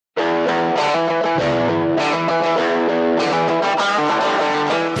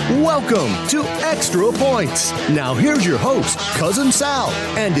Welcome to Extra Points. Now here's your host, Cousin Sal,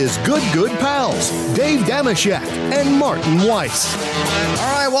 and his good pals, Dave Damashek and Martin Weiss.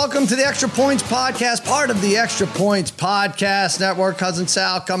 All right, welcome to the Extra Points Podcast, part of the Extra Points Podcast Network. Cousin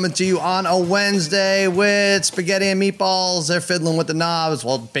Sal coming to you on a Wednesday with spaghetti and meatballs. They're fiddling with the knobs.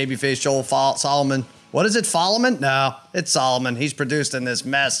 Well, babyface Joel Solomon. What is it, Solomon? No, it's Solomon. He's produced in this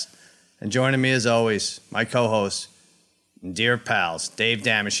mess. And joining me as always, my co-host, dear pals, Dave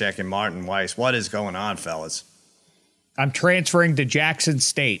Damashek and Martin Weiss. What is going on, fellas? I'm transferring to Jackson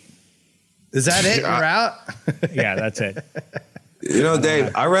State. Is that it? You're out? Yeah, that's it. You know, Dave,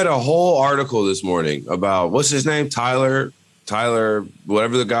 I read a whole article this morning about, what's his name? Tyler,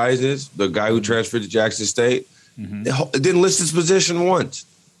 whatever the guy is, the guy who transferred to Jackson State. Mm-hmm. It didn't list his position once.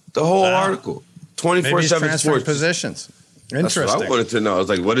 The whole article. 24/7 sports positions. Interesting. That's what I wanted to know. I was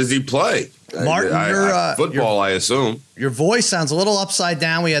like, what does he play? Martin, football, I assume. Your voice sounds a little upside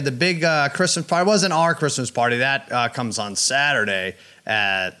down. We had the big Christmas party. It wasn't our Christmas party. That comes on Saturday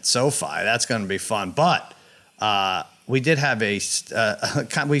at SoFi. That's going to be fun. But we did have we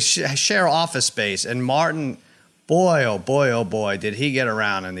share office space. And Martin, boy, oh boy, did he get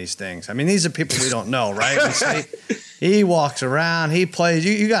around in these things. I mean, these are people we don't know, right? He walks around. He plays.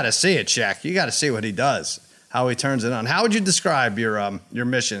 You got to see it, Shaq. You got to see what he does. How he turns it on. How would you describe your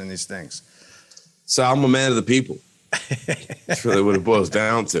mission in these things? So I'm a man of the people. That's really what it boils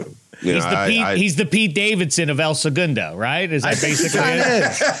down to. He's the Pete Davidson of El Segundo, right? Is that basically it?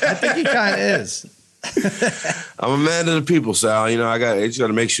 I think he kind of is. I'm a man of the people, Sal. I just got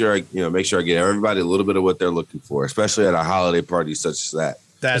to make sure I get everybody a little bit of what they're looking for, especially at a holiday party such as that.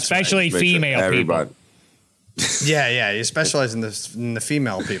 That's especially right. Female people. Yeah. You specialize in the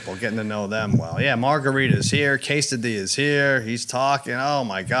female people, getting to know them well. Yeah, Margarita's here. Quesadilla is here. He's talking. Oh,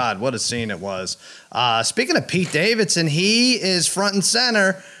 my God, what a scene it was. Speaking of Pete Davidson, he is front and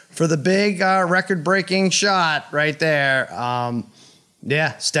center for the big record-breaking shot right there.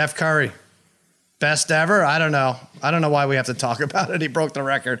 Steph Curry. Best ever? I don't know. I don't know why we have to talk about it. He broke the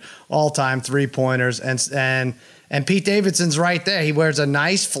record all-time three-pointers. And Pete Davidson's right there. He wears a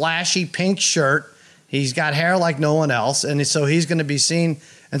nice, flashy pink shirt. He's got hair like no one else, and so he's going to be seen.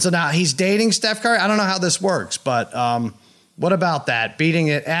 And so now he's dating Steph Curry. I don't know how this works, but what about that? Beating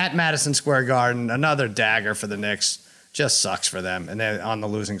it at Madison Square Garden, another dagger for the Knicks. Just sucks for them, and they're on the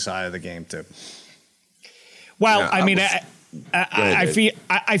losing side of the game too. Well, yeah,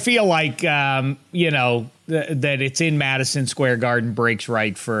 I feel like that it's in Madison Square Garden breaks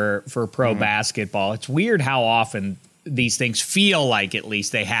right for pro basketball. It's weird how often these things feel like at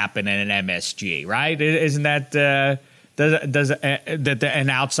least they happen in an MSG, right? Isn't that does an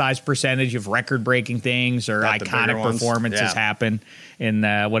outsized percentage of record-breaking things or iconic performances happen in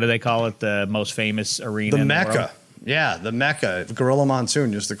what do they call it? The most famous arena, the in Mecca. The world? Yeah, the Mecca. Gorilla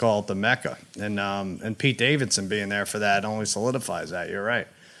Monsoon used to call it the Mecca, and Pete Davidson being there for that only solidifies that. You're right.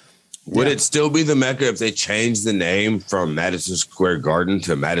 Would it still be the Mecca if they changed the name from Madison Square Garden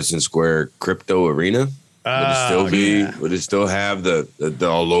to Madison Square Crypto Arena? Would it still have the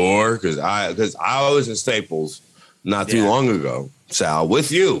allure? Because I was in Staples not too long ago, Sal,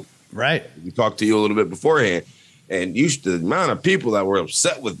 with you. Right. We talked to you a little bit beforehand, and the amount of people that were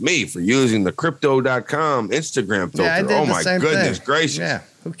upset with me for using the Crypto.com Instagram filter. Yeah, I did oh my goodness gracious! Yeah,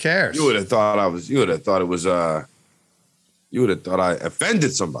 who cares? You would have thought I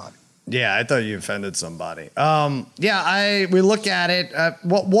offended somebody. Yeah, I thought you offended somebody. We look at it.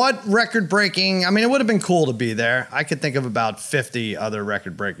 What record-breaking? I mean, it would have been cool to be there. I could think of about 50 other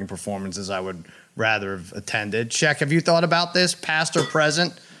record-breaking performances I would rather have attended. Check, have you thought about this, past or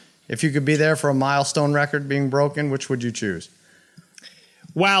present? If you could be there for a milestone record being broken, which would you choose?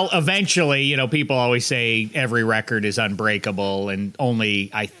 Well, eventually, people always say every record is unbreakable, and only,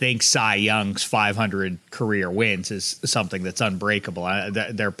 I think, Cy Young's 500 career wins is something that's unbreakable.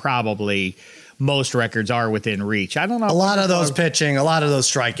 They're probably, most records are within reach. I don't know. A lot of those pitching, a lot of those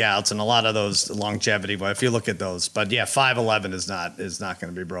strikeouts, and a lot of those longevity. But if you look at those, but yeah, 511 is not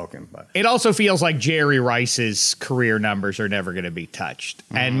going to be broken. But it also feels like Jerry Rice's career numbers are never going to be touched,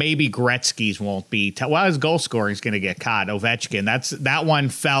 and maybe Gretzky's won't be. Well, his goal scoring is going to get caught. Ovechkin, that one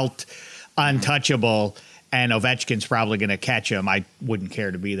felt untouchable. And Ovechkin's probably going to catch him. I wouldn't care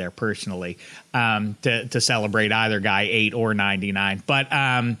to be there personally to celebrate either guy 8 or 99. But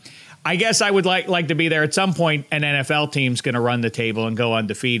I guess I would like to be there at some point. An NFL team's going to run the table and go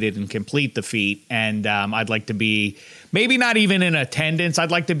undefeated and complete the feat. And I'd like to be maybe not even in attendance. I'd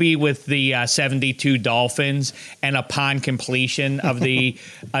like to be with the 72 Dolphins. And upon completion of the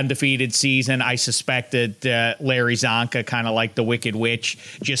undefeated season, I suspect that Larry Zonka, kind of like the Wicked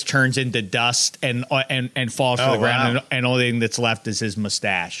Witch, just turns into dust and falls to the ground. Wow. And only thing that's left is his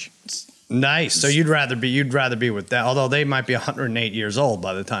mustache. Nice. So you'd rather be with that, although they might be 108 years old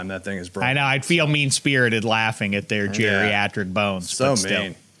by the time that thing is broken. I know. I'd feel mean-spirited laughing at their geriatric bones. So but still.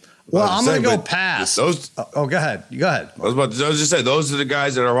 mean. Well, I'm going to go pass. Go ahead. You go ahead. I was just say, those are the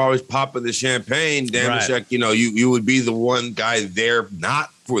guys that are always popping the champagne. Damashek, you would be the one guy there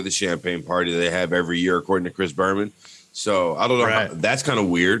not for the champagne party they have every year, according to Chris Berman. So I don't know. That's kind of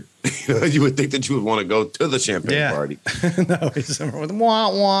weird. You would think that you would want to go to the champagne party. No, he's with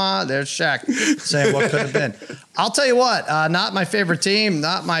wah. There's Shaq saying what could have been. I'll tell you what. Not my favorite team.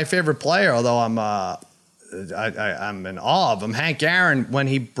 Not my favorite player. Although I'm in awe of him. Hank Aaron, when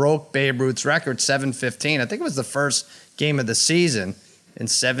he broke Babe Ruth's record, 715. I think it was the first game of the season in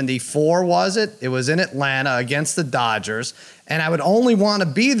 74. Was it? It was in Atlanta against the Dodgers. And I would only want to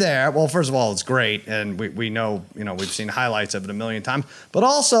be there. Well, first of all, it's great. And we know, we've seen highlights of it a million times. But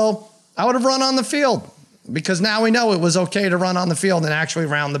also, I would have run on the field because now we know it was okay to run on the field and actually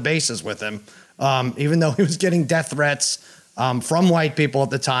round the bases with him. Even though he was getting death threats from white people at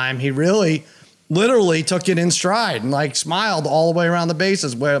the time, he really literally took it in stride and smiled all the way around the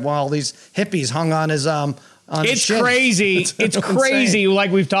bases while these hippies hung on his It's crazy. It's crazy,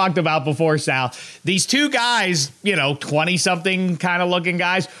 like we've talked about before, Sal. These two guys, 20-something kind of looking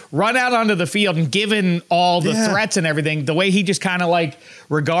guys, run out onto the field and given all the threats and everything, the way he just kind of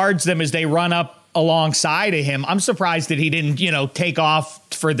regards them as they run up alongside of him. I'm surprised that he didn't, take off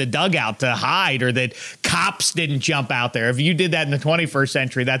for the dugout to hide, or that cops didn't jump out there. If you did that in the 21st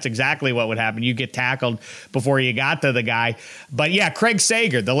century, that's exactly what would happen. You get tackled before you got to the guy. But yeah, Craig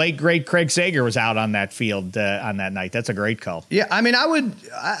Sager, the late great Craig Sager, was out on that field on that night. That's a great call. Yeah, I mean,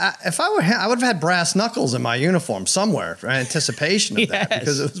 if I were him, I would have had brass knuckles in my uniform somewhere for anticipation of that,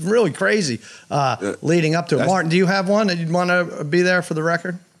 because it was really crazy leading up to it. Martin, do you have one that you'd want to be there for the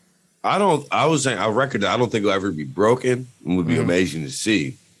record? I was saying a record that I don't think will ever be broken and would be amazing to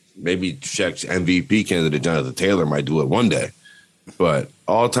see. Maybe Shaq's MVP candidate, Jonathan Taylor, might do it one day. But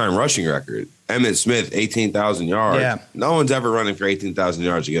all-time rushing record, Emmitt Smith, 18,000 yards. Yeah. No one's ever running for 18,000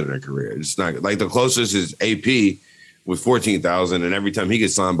 yards to get in their career. It's not the closest is AP with 14,000. And every time he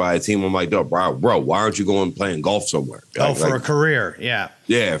gets signed by a team, I'm like, bro, why aren't you going playing golf somewhere? For a career. Yeah.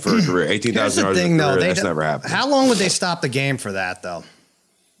 Yeah, for a career. 18,000 yards in a career, that's never happened. How long would they stop the game for that, though?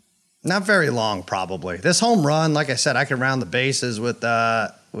 Not very long, probably. This home run, like I said, I could round the bases with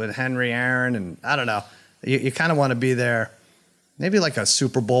Henry Aaron, and I don't know. You kind of want to be there. Maybe like a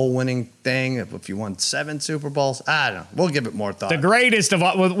Super Bowl winning thing if you won 7 Super Bowls. I don't know. We'll give it more thought. The greatest of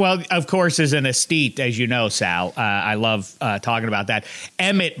all, well, of course, is an Estate, as you know, Sal. I love talking about that.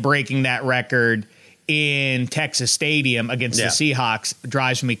 Emmitt breaking that record in Texas Stadium against the Seahawks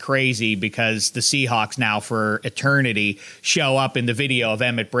drives me crazy, because the Seahawks now for eternity show up in the video of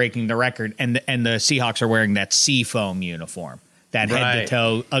Emmitt breaking the record, and the Seahawks are wearing that Seafoam uniform, that head to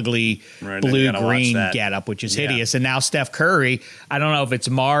toe ugly blue-green getup, which is hideous. And now Steph Curry, I don't know if it's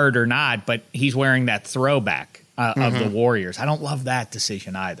marred or not, but he's wearing that throwback of the Warriors. I don't love that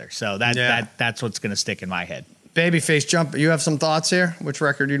decision either. So that's what's going to stick in my head. Babyface Jump, you have some thoughts here? Which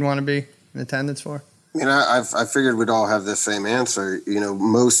record you'd want to be in attendance for? I figured we'd all have the same answer.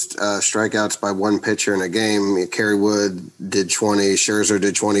 Most strikeouts by one pitcher in a game, Kerry Wood did 20, Scherzer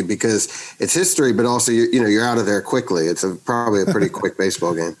did 20, because it's history, but also, you're out of there quickly. It's probably a pretty quick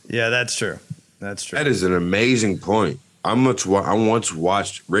baseball game. Yeah, that's true. That is an amazing point. I once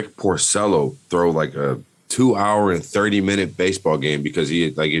watched Rick Porcello throw like a 2-hour and 30-minute baseball game because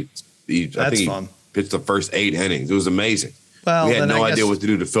he pitched the first 8 innings. It was amazing. Well, we had no idea what to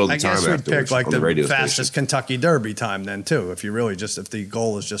do to fill the time afterwards. I guess we'd pick like the fastest station. Kentucky Derby time then too, if the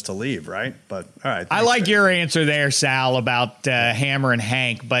goal is just to leave, right? But all right. I like your answer there, Sal, about Hammer and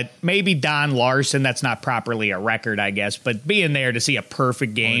Hank, but maybe Don Larson. That's not properly a record, I guess, but being there to see a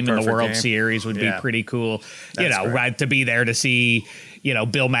perfect game in the World Series would be pretty cool. Right, to be there to see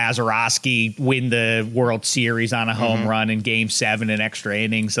Bill Mazeroski win the World Series on a home run in Game 7 in extra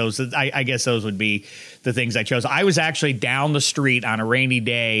innings. I guess those would be the things I chose. I was actually down the street on a rainy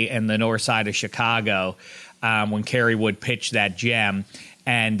day in the north side of Chicago when Kerry Wood pitched that gem.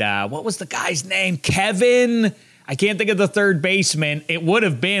 And what was the guy's name? Kevin. I can't think of the third baseman. It would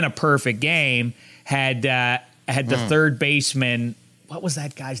have been a perfect game had the third baseman. what was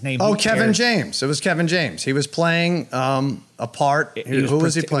that guy's name? Oh, Kevin James. It was Kevin James. He was playing a part. Who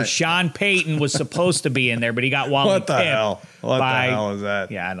was he playing? Sean Payton was supposed to be in there, but he got Wally What the Pipp hell? What the hell is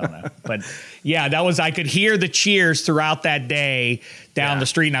that? Yeah, I don't know. But yeah, I could hear the cheers throughout that day down the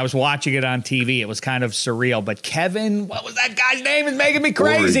street, and I was watching it on TV. It was kind of surreal. But Kevin, what was that guy's name? It's making me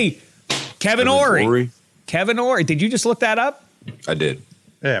crazy. Kevin Ory. Kevin Ory. Did you just look that up? I did.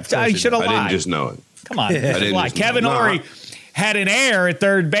 Yeah, of course I should have lied. I didn't just know it. Come on. Kevin know. Ory had an error at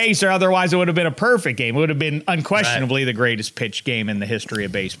third base, or otherwise it would have been a perfect game. It would have been unquestionably the greatest pitch game in the history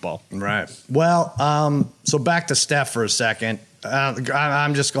of baseball. Right. Well, so back to Steph for a second.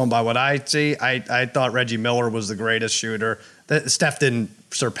 I'm just going by what I see. I thought Reggie Miller was the greatest shooter. Steph didn't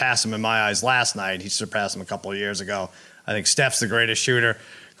surpass him in my eyes last night. He surpassed him a couple of years ago. I think Steph's the greatest shooter.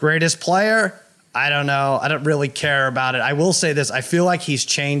 Greatest player? I don't know. I don't really care about it. I will say this. I feel like he's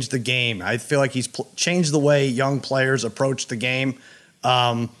changed the game. I feel like he's changed the way young players approach the game.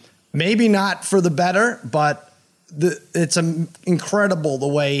 Maybe not for the better, but it's incredible the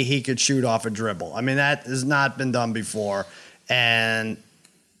way he could shoot off a dribble. I mean, that has not been done before. And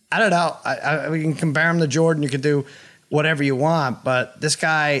I don't know. We can compare him to Jordan. You could do whatever you want, but this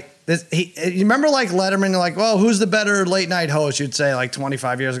guy, you remember like Letterman, like, well, who's the better late night host? You'd say like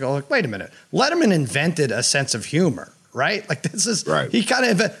 25 years ago, like, wait a minute. Letterman invented a sense of humor, right? Like this is, right. He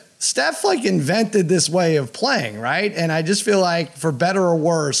kind of, Steph like invented this way of playing, right? And I just feel like for better or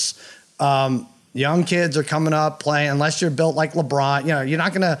worse, young kids are coming up playing, unless you're built like LeBron,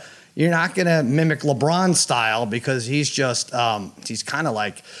 you're not going to mimic LeBron's style because he's just, he's kind of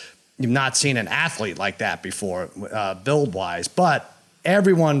like, you've not seen an athlete like that before, build-wise. But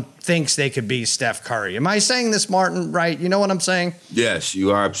everyone thinks they could be Steph Curry. Am I saying this, Martin, right? You know what I'm saying? Yes,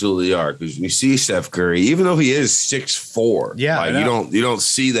 you absolutely are. Because you see Steph Curry, even though he is 6'4", you don't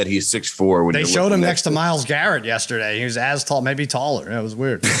see that he's 6'4". When they showed him next to Myles Garrett yesterday. He was as tall, maybe taller. It was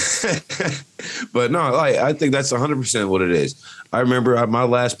weird. But no, I think that's 100% what it is. I remember at my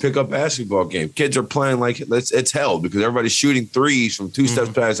last pickup basketball game, kids are playing like it's hell because everybody's shooting threes from 2 steps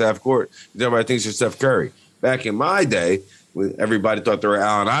past half court. Everybody thinks it's Steph Curry. Back in my day, when everybody thought they were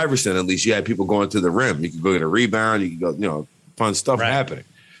Allen Iverson, at least you had people going to the rim. You could go get a rebound. You could go, fun stuff happening.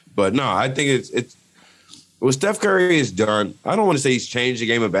 But no, I think it's what Steph Curry has done. I don't want to say he's changed the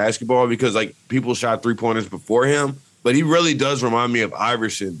game of basketball because like people shot 3-pointers before him, but he really does remind me of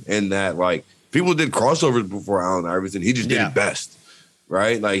Iverson in that like people did crossovers before Allen Iverson. He just did it best.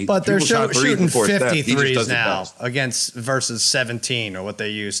 Right? Like, but they're shooting 50 Steph. threes now versus 17 or what they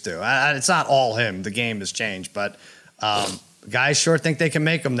used to. It's not all him. The game has changed, but guys sure think they can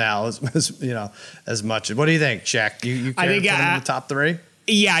make them now as much. What do you think, Shaq? You care to put him in the top 3?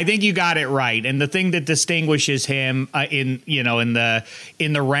 Yeah, I think you got it right. And the thing that distinguishes him in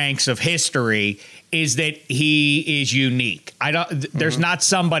the ranks of history is that he is unique. There's not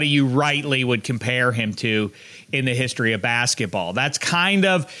somebody you rightly would compare him to in the history of basketball. That's kind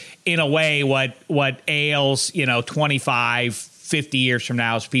of, in a way, what ails, 25, 50 years from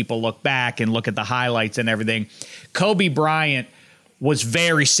now as people look back and look at the highlights and everything. Kobe Bryant was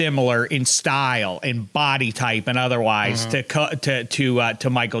very similar in style and body type and otherwise to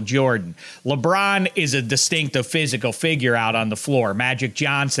Michael Jordan. LeBron is a distinctive physical figure out on the floor. Magic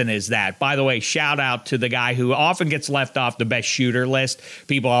Johnson is that. By the way, shout out to the guy who often gets left off the best shooter list.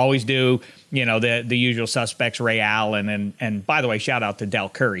 People always do, the usual suspects, Ray Allen. And by the way, shout out to Del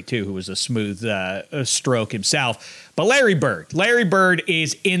Curry, too, who was a smooth stroke himself. But Larry Bird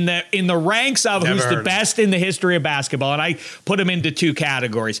is in the ranks of who's the best in the history of basketball. And I put him into 2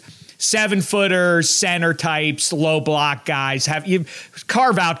 categories. 7-footers, center types, low block guys. You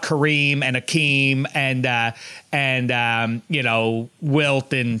carve out Kareem and Akeem and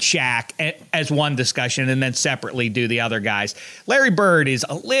Wilt and Shaq as one discussion, and then separately do the other guys. Larry Bird is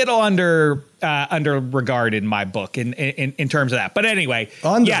a little under regarded in my book in terms of that. But anyway,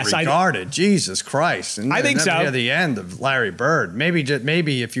 regarded. Jesus Christ! And I think so. Near the end of Larry Bird,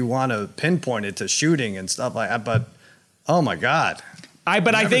 maybe if you want to pinpoint it to shooting and stuff like that, but oh my God. I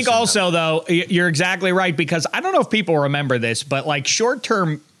think also, though, you're exactly right, because I don't know if people remember this, but like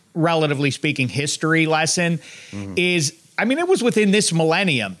short-term, relatively speaking, history lesson is, it was within this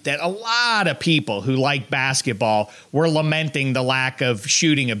millennium that a lot of people who like basketball were lamenting the lack of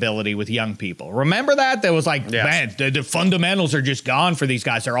shooting ability with young people. Remember that? That was like, man, the fundamentals are just gone for these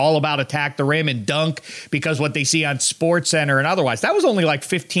guys. They're all about attack the rim and dunk because what they see on SportsCenter and otherwise. That was only like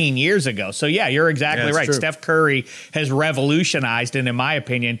 15 years ago. So, yeah, you're exactly right. True. Steph Curry has revolutionized and, in my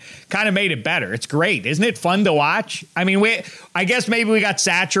opinion, kind of made it better. It's great. Isn't it fun to watch? I guess maybe we got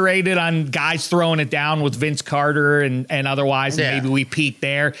saturated on guys throwing it down with Vince Carter and otherwise, and maybe we peaked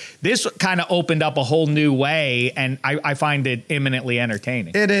there. This kind of opened up a whole new way, and I find it imminently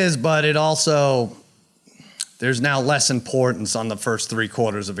entertaining. It is, but it also, there's now less importance on the first 3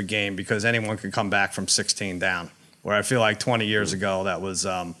 quarters of a game because anyone can come back from 16 down. Where I feel like 20 years ago, that was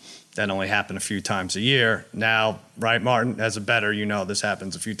that only happened a few times a year. Now, right, Martin, as a bettor, this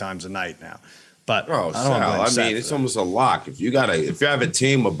happens a few times a night now. But it's almost a lock. If you have a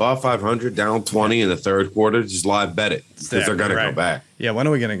team above 500, down 20 in the third quarter, just live bet it because they're going to go back. Yeah, when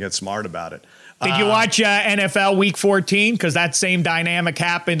are we going to get smart about it? Did you watch NFL Week 14? Because that same dynamic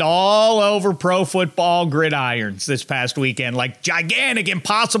happened all over pro football gridirons this past weekend. Like gigantic,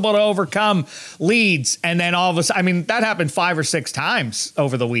 impossible to overcome leads. And then all of a sudden, that happened 5 or 6 times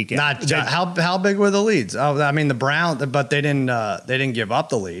over the weekend. How big were the leads? The Browns, but they didn't give up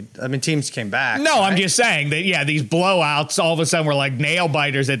the lead. Teams came back. No, right? I'm just saying that, these blowouts all of a sudden were like nail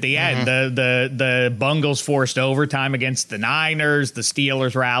biters at the end. The Bungles forced overtime against the Niners. The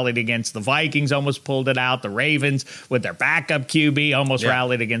Steelers rallied against the Vikings. Almost pulled it out. The Ravens with their backup QB almost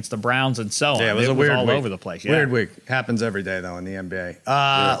rallied against the Browns and so on. Yeah, it was a weird all week. over the place. Weird week. Happens every day though in the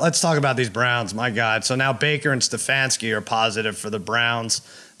NBA. Let's talk about these Browns. My God. So now Baker and Stefanski are positive for the Browns.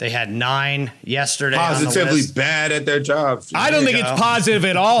 They had 9 yesterday. Positively bad at their jobs. I don't think it's positive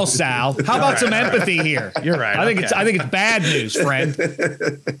at all, Sal. How about some empathy here? You're right. I think it's bad news, friend.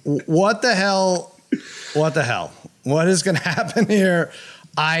 What the hell? What is going to happen here?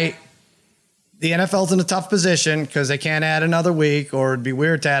 The NFL's in a tough position because they can't add another week, or it'd be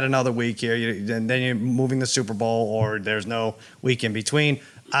weird to add another week here. And then you're moving the Super Bowl, or there's no week in between.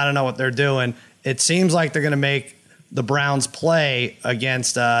 I don't know what they're doing. It seems like they're going to make the Browns play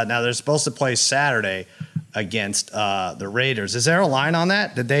against. Now they're supposed to play Saturday against the Raiders. Is there a line on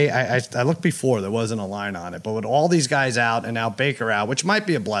that? Did they? I looked before. There wasn't a line on it, but with all these guys out and now Baker out, which might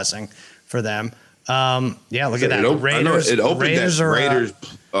be a blessing for them. Look at that. It opened Raiders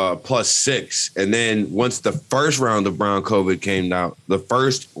 +6, and then once the first round of Brown COVID came out, the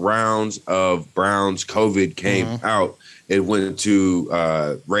first rounds of Browns COVID came out, it went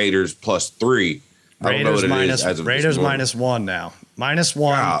to Raiders +3. Raiders -1 now.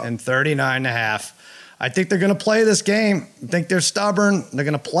 -1 and 39.5. I think they're going to play this game. I think they're stubborn. They're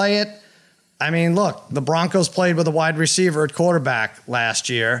going to play it. Look, the Broncos played with a wide receiver at quarterback last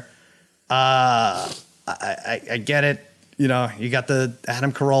year. I get it. You got the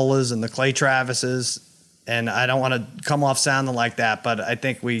Adam Carollas and the Clay Travises, and I don't want to come off sounding like that, but I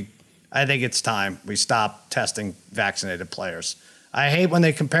think it's time we stop testing vaccinated players. I hate when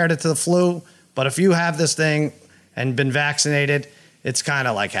they compared it to the flu, but if you have this thing and been vaccinated, it's kind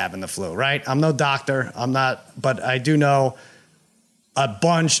of like having the flu, right? I'm no doctor. I'm not, but I do know a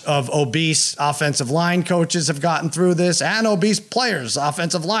bunch of obese offensive line coaches have gotten through this, and obese players,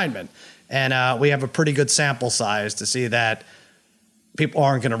 offensive linemen. And we have a pretty good sample size to see that people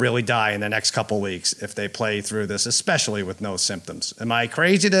aren't going to really die in the next couple of weeks if they play through this, especially with no symptoms. Am I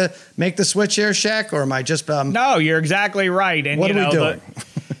crazy to make the switch here, Shaq, or am I just... No, you're exactly right. And what are we doing?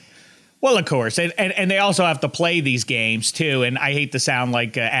 Well, of course, and they also have to play these games too. And I hate to sound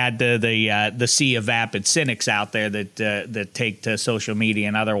like add to the sea of vapid cynics out there that take to social media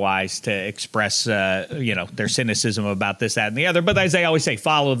and otherwise to express their cynicism about this, that, and the other. But as they always say,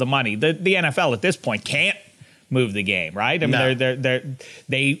 follow the money. The NFL at this point can't move the game, right?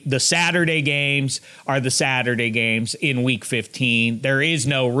 The Saturday games are the Saturday games in Week 15. There is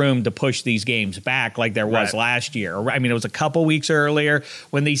no room to push these games back like there was last year. It was a couple weeks earlier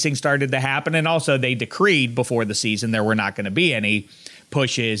when these things started to happen, and also they decreed before the season there were not going to be any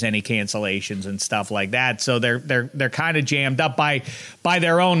pushes, any cancellations and stuff like that. So they're kind of jammed up by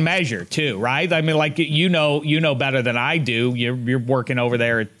their own measure too, right? Like you know better than I do. You're working over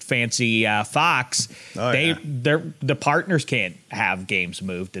there at fancy Fox. The partners can't have games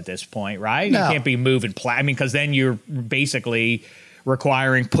moved at this point, right? No. You can't be moving because then you're basically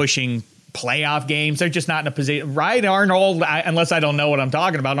requiring pushing playoff games. They're just not in a position, right? Aren't all, unless I don't know what I'm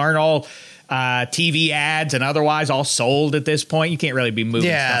talking about, aren't all TV ads and otherwise all sold at this point? You can't really be moving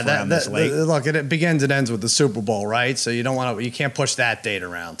stuff around this late. Look, it begins and ends with the Super Bowl, right? So you can't push that date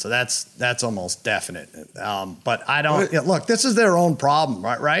around. So that's almost definite. But I don't look. This is their own problem,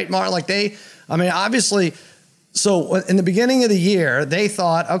 right, Mark? Like obviously. So in the beginning of the year, they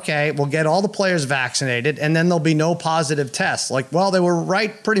thought, okay, we'll get all the players vaccinated, and then there'll be no positive tests. They were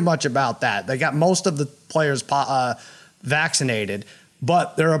right pretty much about that. They got most of the players vaccinated.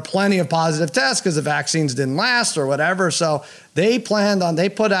 But there are plenty of positive tests because the vaccines didn't last or whatever. So they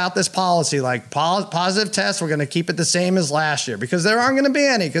put out this policy like positive tests, we're going to keep it the same as last year because there aren't going to be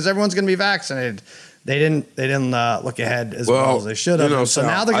any because everyone's going to be vaccinated. They didn't look ahead as well as they should have. So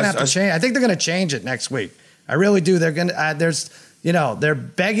now they're going to have to change. I think they're going to change it next week. I really do. They're gonna. They're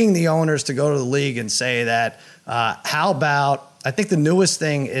begging the owners to go to the league and say that. How about? I think the newest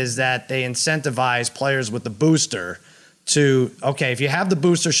thing is that they incentivize players with the booster to, okay, if you have the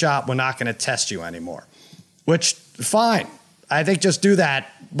booster shot, we're not going to test you anymore, which fine. I think just do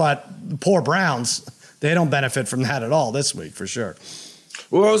that. But the poor Browns, they don't benefit from that at all this week for sure.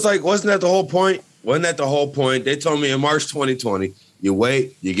 Well, I was like, wasn't that the whole point? Wasn't that the whole point? They told me in March 2020, you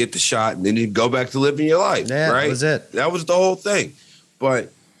wait, you get the shot, and then you go back to living your life. Yeah, right? That was it. That was the whole thing.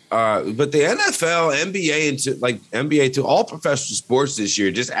 But the NFL, NBA, to all professional sports this year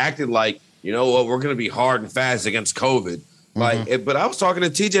just acted like, you know what, we're going to be hard and fast against COVID. But I was talking to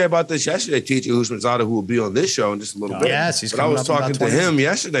TJ about this yesterday, TJ Houshmandzadeh, who will be on this show in just a little bit. Yes, he's But I was talking to him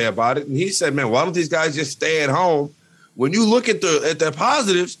yesterday about it, and he said, man, why don't these guys just stay at home? When you look at the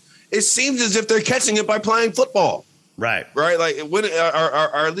positives, it seems as if they're catching it by playing football. Right. Like when, or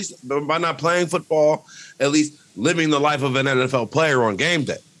at least by not playing football, at least living the life of an NFL player on game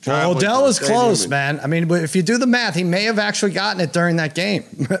day. Well, Odell was close, man. I mean, if you do the math, he may have actually gotten it during that game.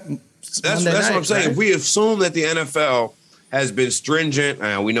 That's what I'm saying. Right? If we assume that the NFL has been stringent,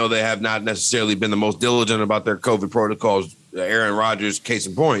 and we know they have not necessarily been the most diligent about their COVID protocols, Aaron Rodgers, case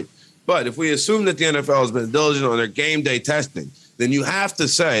in point. But if we assume that the NFL has been diligent on their game day testing, then you have to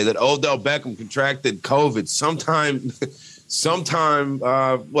say that Odell Beckham contracted COVID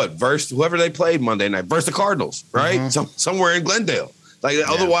versus whoever they played Monday night, versus the Cardinals, right? Somewhere in Glendale.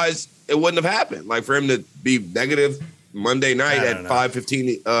 Otherwise, it wouldn't have happened. Like for him to be negative Monday night at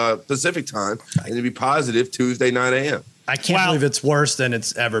 5:15 Pacific time and to be positive Tuesday 9 a.m. I can't believe it's worse than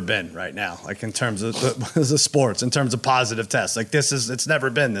it's ever been right now. Like in terms of the sports, in terms of positive tests, like it's never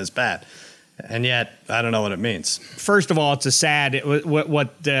been this bad. And yet, I don't know what it means. First of all, it's a sad.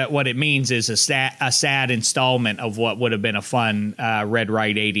 What it means is a sad installment of what would have been a fun Red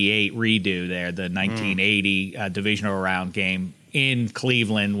Right 88 redo there, the 1980 divisional round game in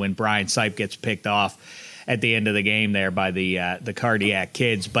Cleveland when Brian Sipe gets picked off at the end of the game there by the Cardiac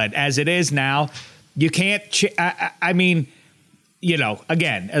Kids. But as it is now, you can't. I mean,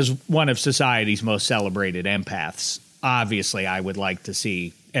 again, as one of society's most celebrated empaths, obviously, I would like to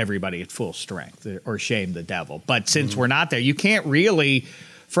see everybody at full strength or shame the devil. But since we're not there, you can't really,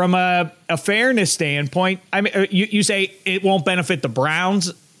 from a fairness standpoint, I mean, you say it won't benefit the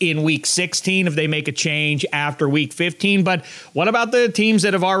Browns in week 16 if they make a change after week 15. But what about the teams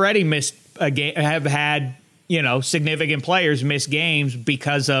that have already missed a game, have had, significant players miss games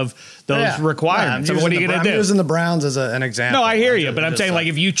because of those requirements? So what are you going to do? I'm using the Browns as an example. No, I hear you. But I'm saying,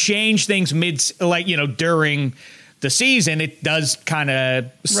 if you change things during the season, it does kind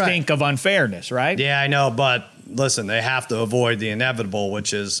of stink of unfairness, right? Yeah, I know. But listen, they have to avoid the inevitable,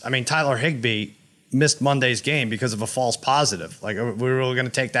 which is, Tyler Higbee missed Monday's game because of a false positive. Like, are we really going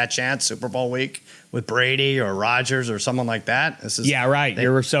to take that chance Super Bowl week with Brady or Rodgers or someone like that? Right.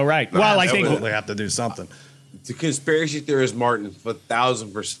 You're so right. Well, I think they have to do something. The conspiracy theorist Martin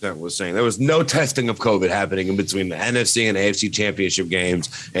 1,000% was saying there was no testing of COVID happening in between the NFC and AFC championship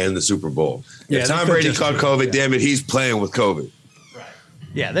games and the Super Bowl. If Tom Brady caught COVID, damn it, he's playing with COVID. Right.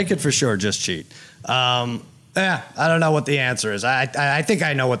 Yeah, they could for sure just cheat. I don't know what the answer is. I think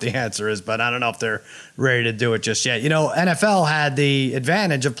I know what the answer is, but I don't know if they're ready to do it just yet. NFL had the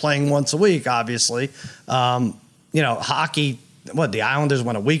advantage of playing once a week, obviously. Hockey, the Islanders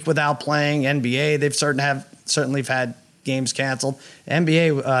went a week without playing. NBA, they've certainly have had games canceled.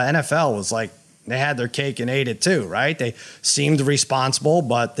 NFL was like, they had their cake and ate it too, right? They seemed responsible,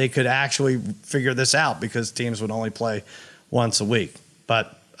 but they could actually figure this out because teams would only play once a week.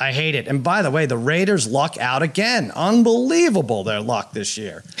 But I hate it. And by the way, the Raiders luck out again. Unbelievable, their luck this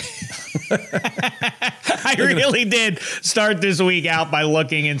year. I really did start this week out by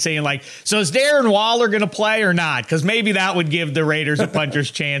looking and saying, so is Darren Waller going to play or not? Because maybe that would give the Raiders a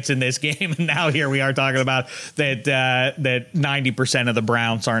puncher's chance in this game. And now here we are talking about that 90% of the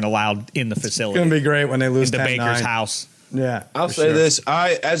Browns aren't allowed in the facility. It's going to be great when they lose in the Baker's house. Yeah, I'll say this.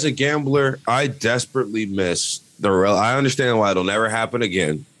 As a gambler, I desperately miss I understand why it'll never happen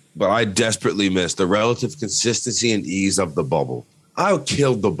again, but I desperately miss the relative consistency and ease of the bubble. I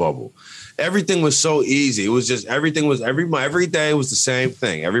killed the bubble. Everything was so easy. It was just everything was every day was the same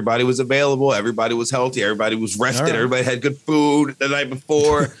thing. Everybody was available. Everybody was healthy. Everybody was rested. Right. Everybody had good food the night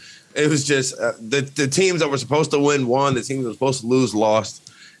before. It was just the teams that were supposed to win won. The teams that were supposed to lose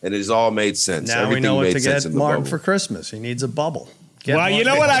lost, and it just all made sense. Now we know what to get Martin for Christmas. He needs a bubble. You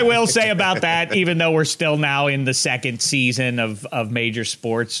know what I will say about that, even though we're still now in the second season of major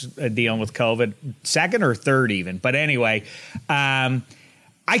sports dealing with COVID, second or third even. But anyway,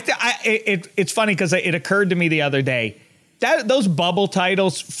 it's funny because it occurred to me the other day, those bubble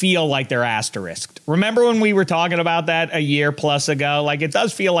titles feel like they're asterisked. Remember when we were talking about that a year plus ago? Like, it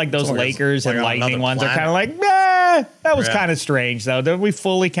does feel like those Lakers and Lightning ones are kind of like, nah, that was kind of strange, though. Did we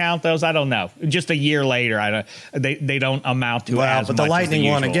fully count those? I don't know. Just a year later, they don't amount to as much. But the Lightning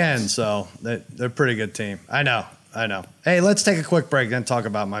won again, so they're a pretty good team. I know. Hey, let's take a quick break, then talk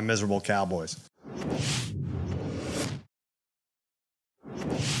about my miserable Cowboys.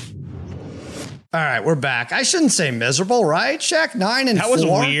 All right, we're back. I shouldn't say miserable, right, Shaq? 9-4. That was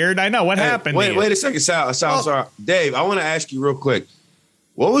weird. I know. What happened? Wait a second, Sal. Sorry. Dave, I want to ask you real quick.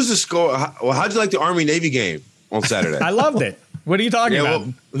 What was the score? How'd you like the Army-Navy game on Saturday? I loved it. What are you talking about?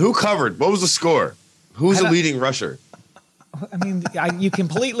 Well, who covered? What was the score? Who's the leading rusher? I mean, you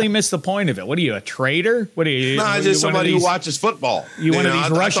completely missed the point of it. What are you, a traitor? What are you? Nah, just somebody who watches football. You one of these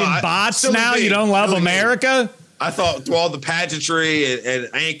Russian bots now? You don't love America? I thought through all the pageantry and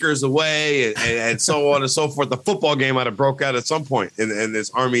anchors away and so on and so forth, the football game might have broke out at some point in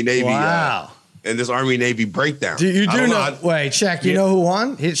this Army-Navy. Wow. In this Army-Navy breakdown. You do know? Wait, Shaq, you know who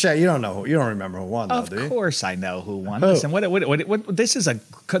won? Shaq, you don't know. You don't remember who won, though, do you? Of course I know who won. Listen, what, this is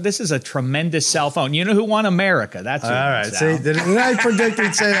a tremendous cell phone. You know who won? America. That's who all right. See, did I predict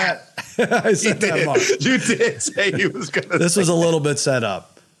he'd say that? I said that, Mark. You did say he was going to. This was a little bit set up.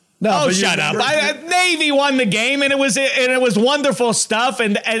 No, shut up! Navy won the game, and it was wonderful stuff.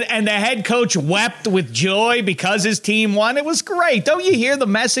 And the head coach wept with joy because his team won. It was great. Don't you hear the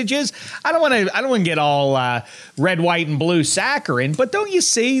messages? I don't want to get all red, white, and blue saccharine, but don't you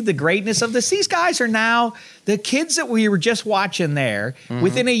see the greatness of this? These guys are now the kids that we were just watching there. Mm-hmm.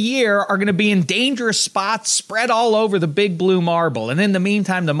 Within a year, are going to be in dangerous spots spread all over the big blue marble. And in the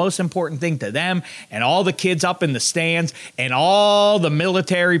meantime, the most important thing to them and all the kids up in the stands and all the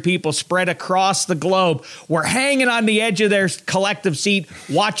military people spread across the globe were hanging on the edge of their collective seat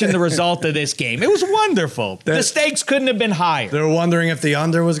watching the result of this game. It was wonderful. The stakes couldn't have been higher. They were wondering if the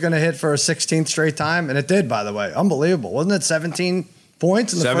under was going to hit for a 16th straight time, and it did, by the way. Unbelievable. Wasn't it 17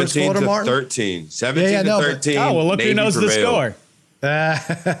 points in the first quarter, Martin? 17 to 13. Oh, well, look Navy who knows prevailed. the score. Yeah,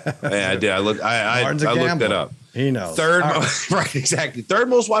 I did. I looked that up. He knows. Right, exactly. Third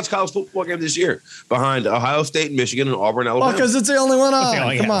most watched college football game this year, behind Ohio State and Michigan and Auburn, Alabama. Well, because it's the only one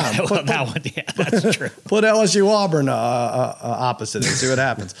on. Come on. That one, yeah, that's true. Put LSU Auburn opposite and see what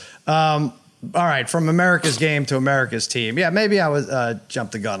happens. All right, from America's game to America's team. Yeah, maybe I was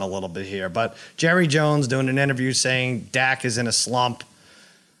jumped the gun a little bit here, but Jerry Jones doing an interview saying Dak is in a slump,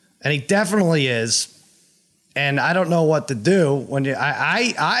 and he definitely is. And I don't know what to do when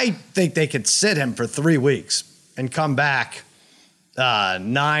I think they could sit him for 3 weeks and come back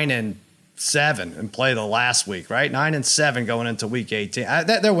 9-7 and play the last week, right? 9-7 going into week 18.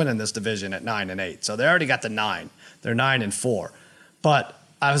 They're winning this division at 9-8, so they already got the 9. They're 9-4, but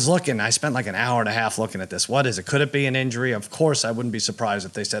I was looking. I spent like an hour and a half looking at this. What is it? Could it be an injury? Of course, I wouldn't be surprised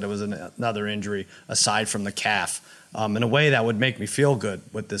if they said it was another injury aside from the calf. In a way that would make me feel good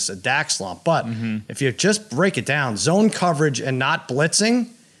with this Dak slump. But if you just break it down, zone coverage and not blitzing,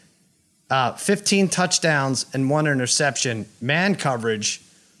 15 touchdowns and 1 interception. Man coverage,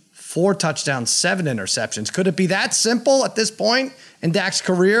 4 touchdowns, 7 interceptions. Could it be that simple at this point in Dak's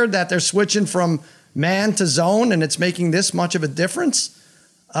career that they're switching from man to zone and it's making this much of a difference?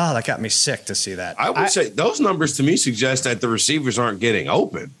 Oh, that got me sick to see that. I would say those numbers to me suggest that the receivers aren't getting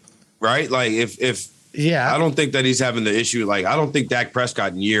open, right? Like if I don't think that he's having the issue. Like, I don't think Dak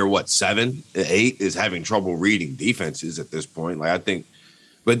Prescott in year, 7, 8 is having trouble reading defenses at this point. Like, I think,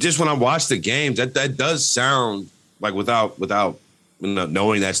 but just when I watch the games, that does sound like without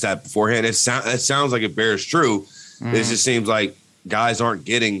knowing that stat beforehand, it sounds like it bears true. It just seems like guys aren't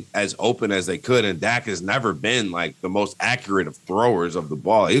getting as open as they could. And Dak has never been like the most accurate of throwers of the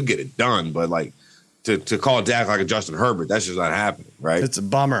ball. He'll get it done, but like, to call Dak like a Justin Herbert, that's just not happening, right? It's a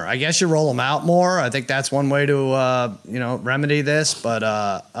bummer. I guess you roll him out more. I think that's one way to remedy this. But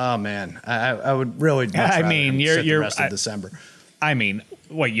oh man, I would really. Much rather him sit the rest of December. I mean,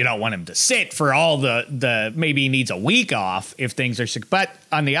 well, you don't want him to sit for all the maybe he needs a week off if things are sick. But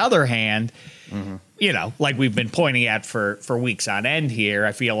on the other hand, like we've been pointing at for weeks on end here,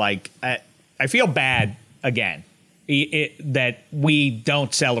 I feel like I feel bad again that we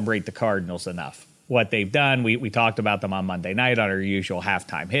don't celebrate the Cardinals enough. What they've done. We talked about them on Monday night on our usual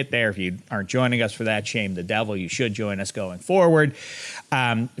halftime hit there. If you aren't joining us for that, shame the devil. You should join us going forward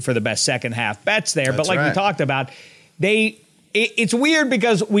for the best second half bets there. That's but like we talked about, they it's weird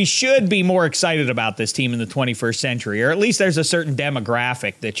because we should be more excited about this team in the 21st century, or at least there's a certain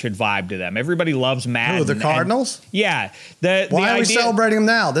demographic that should vibe to them. Everybody loves Madden. Who, the Cardinals? Yeah. Why are we celebrating them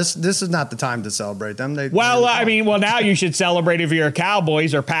now? This is not the time to celebrate them. Now you should celebrate if you're a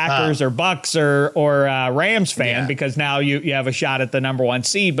Cowboys or Packers or Bucks or Rams fan, because now you have a shot at the number 1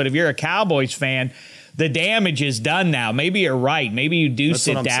 seed. But if you're a Cowboys fan, the damage is done now. Maybe you're right. Maybe you do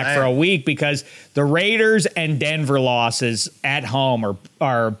sit Dak for a week, because the Raiders and Denver losses at home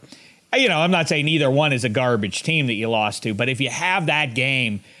are, I'm not saying either one is a garbage team that you lost to, but if you have that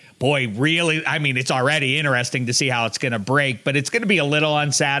game, boy, really, it's already interesting to see how it's going to break, but it's going to be a little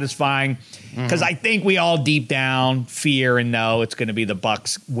unsatisfying because I think we all deep down fear and know it's going to be the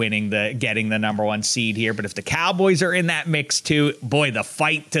Bucks getting the number 1 seed here. But if the Cowboys are in that mix too, boy, the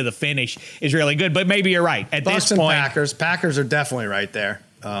fight to the finish is really good. But maybe you're right. At Bucks this point, and Packers are definitely right there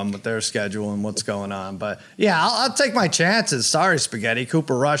with their schedule and what's going on. But yeah, I'll take my chances. Sorry, Spaghetti.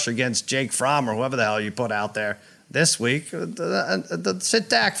 Cooper Rush against Jake Fromm or whoever the hell you put out there this week. Sit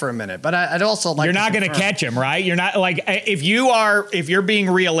Dak for a minute, but I'd also like. You're not going to catch him, right? You're not like if you're being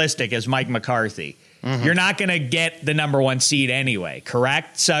realistic as Mike McCarthy. You're not going to get the number 1 seed anyway,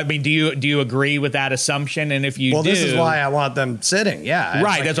 correct? So do you agree with that assumption? And if you do, this is why I want them sitting. Yeah,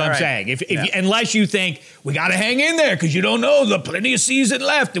 right. That's what I'm saying. If unless you think we got to hang in there because you don't know the plenty of season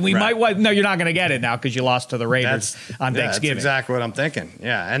left and we might. No, you're not going to get it now because you lost to the Raiders on Thanksgiving. That's exactly what I'm thinking.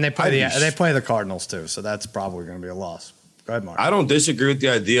 Yeah, and they play the Cardinals too, so that's probably going to be a loss. Go ahead, Mark. I don't disagree with the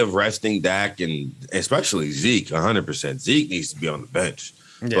idea of resting Dak and especially Zeke 100%. Zeke needs to be on the bench.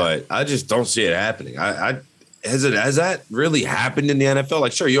 Yeah. But I just don't see it happening. Has that really happened in the NFL?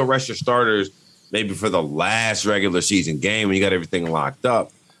 Like, sure, you'll rest your starters maybe for the last regular season game when you got everything locked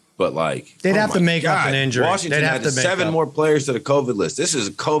up. But they'd have to make up an injury. Washington had 7 more players to the COVID list. This is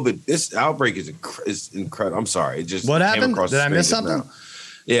COVID. This outbreak is incredible. I'm sorry. It just what happened? Did I miss something? Now.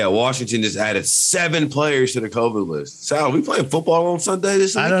 Yeah, Washington just added 7 players to the COVID list. Sal, are we playing football on Sunday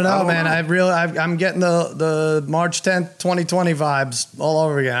this week? I don't know, man. I'm getting the March 10th, 2020 vibes all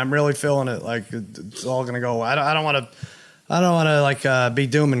over again. I'm really feeling it. Like it's all gonna go. I don't want to be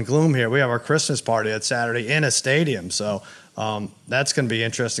doom and gloom here. We have our Christmas party at Saturday in a stadium, so that's gonna be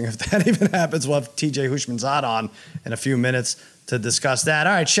interesting if that even happens. We'll have TJ Houshmandzadeh on in a few minutes to discuss that.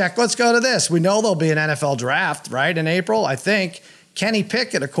 All right, Shaq, let's go to this. We know there'll be an NFL draft, right, in April, I think. Kenny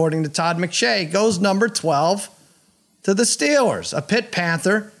Pickett, according to Todd McShay, goes number 12 to the Steelers. A Pitt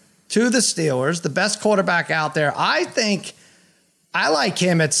Panther to the Steelers, the best quarterback out there. I think I like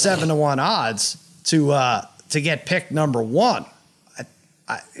him at 7-1 odds to get picked number 1.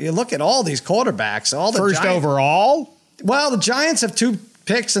 You look at all these quarterbacks, all the first overall. Well, the Giants have 2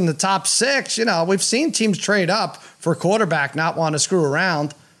 picks in the top 6. We've seen teams trade up for a quarterback, not want to screw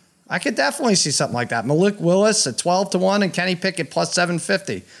around. I could definitely see something like that. Malik Willis at 12-1 and Kenny Pickett plus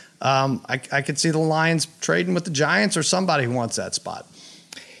 750. I could see the Lions trading with the Giants or somebody who wants that spot.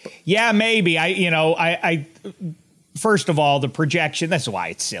 Yeah, maybe. I first of all, the projection, that's why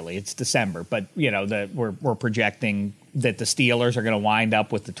it's silly. It's December, but we're projecting that the Steelers are going to wind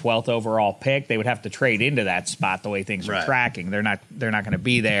up with the 12th overall pick. They would have to trade into that spot the way things are tracking. They're not going to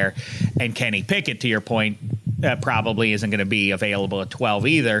be there. And Kenny Pickett, to your point, probably isn't going to be available at 12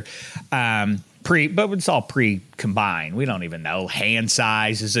 either. But it's all pre-combined. We don't even know. Hand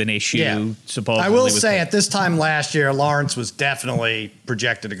size is an issue, supposedly. I will say at this time last year, Lawrence was definitely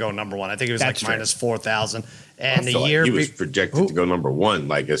projected to go number 1. I think it was minus 4,000. And the year he was projected to go number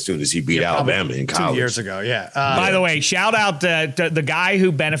 1, as soon as he beat Alabama in college 2 years ago. Yeah. By the way, shout out to the guy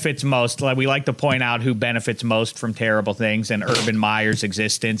who benefits most. We like to point out who benefits most from terrible things, and Urban Meyer's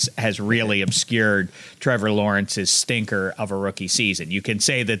existence has really obscured Trevor Lawrence's stinker of a rookie season. You can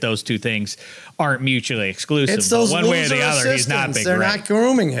say that those two things aren't mutually exclusive. It's those one way or the other, he's not been They're great. not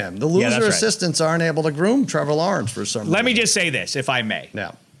grooming him. The loser assistants aren't able to groom Trevor Lawrence for some reason. Let me just say this, if I may.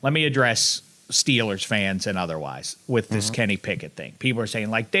 Yeah. Let me address Steelers fans and otherwise with this Kenny Pickett thing. People are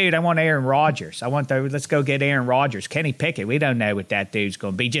saying Dude, I want Aaron Rodgers. Let's go get Aaron Rodgers. Kenny Pickett, we don't know what that dude's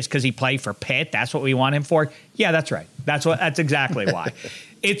going to be just because he played for Pitt. That's what we want him for. Yeah, that's right. That's exactly why.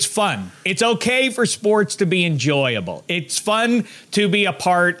 It's fun. It's okay for sports to be enjoyable. It's fun to be a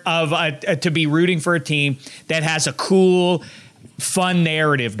part of to be rooting for a team that has a cool, fun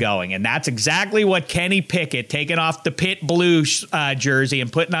narrative going, and that's exactly what Kenny Pickett, taking off the Pitt blue jersey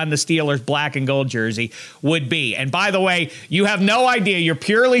and putting on the Steelers black and gold jersey, would be. And by the way, you have no idea. You're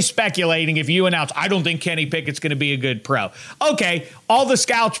purely speculating if you announce, I don't think Kenny Pickett's going to be a good pro. Okay, all the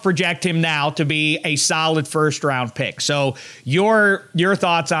scouts project him now to be a solid first-round pick. So your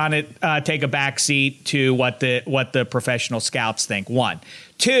thoughts on it take a back seat to what the professional scouts think. 1.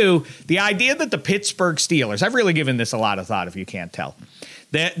 Two, the idea that the Pittsburgh Steelers, I've really given this a lot of thought if you can't tell.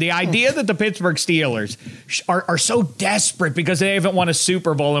 The idea that the Pittsburgh Steelers are so desperate because they haven't won a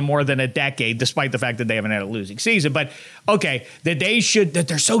Super Bowl in more than a decade, despite the fact that they haven't had a losing season. But okay, that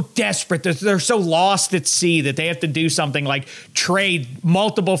they're so desperate, that they're so lost at sea that they have to do something like trade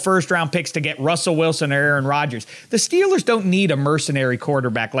multiple first-round picks to get Russell Wilson or Aaron Rodgers. The Steelers don't need a mercenary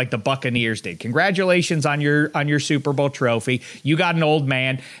quarterback like the Buccaneers did. Congratulations on your Super Bowl trophy. You got an old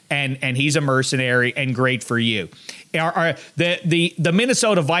man, and he's a mercenary, and great for you. The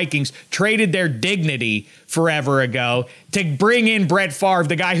Minnesota Vikings traded their dignity forever ago to bring in Brett Favre,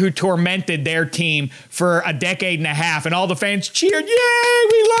 the guy who tormented their team for a decade and a half, and all the fans cheered, "Yay,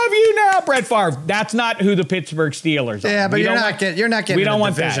 we love you now, Brett Favre." That's not who the Pittsburgh Steelers are. Yeah, but you're not getting we don't a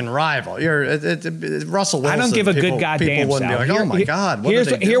want division that. rival. You're Russell Wilson. I don't give a good goddamn. People wouldn't be like, "Oh my God,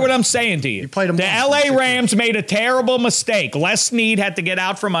 what hear what I'm saying to you." Played him the once. LA Rams made a terrible mistake. Les Snead had to get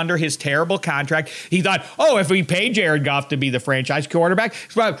out from under his terrible contract. He thought, "Oh, if we pay Jared Goff to be the franchise quarterback,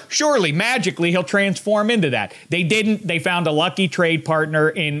 surely magically he'll transform into that." They didn't. They found a lucky trade partner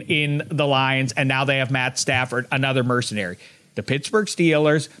in the Lions, and now they have Matt Stafford, another mercenary. The Pittsburgh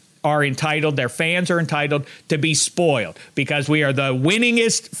Steelers are entitled, their fans are entitled to be spoiled because we are the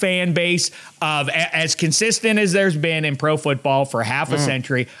winningest fan base of as consistent as there's been in pro football for half a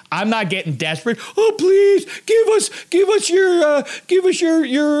century. I'm not getting desperate. "Oh, please give us your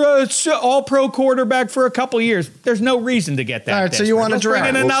all pro quarterback for a couple years." There's no reason to get that. All right, so you want to draft?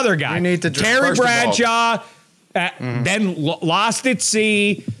 Bring in another guy. You need to draft. Terry First of all, Bradshaw, then lost at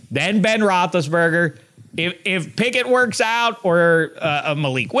sea, then Ben Roethlisberger. If Pickett works out, or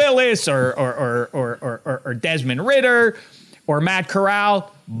Malik Willis, or Desmond Ridder, or Matt Corral,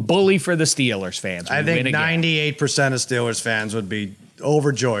 bully for the Steelers fans. I think 98% of Steelers fans would be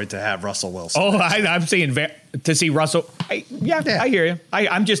overjoyed to have Russell Wilson. Oh, I'm seeing to see Russell. I hear you.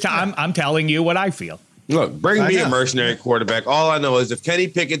 I'm telling you what I feel. Look, bring me a mercenary quarterback. All I know is if Kenny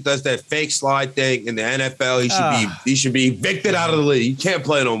Pickett does that fake slide thing in the NFL, he should be evicted out of the league. He can't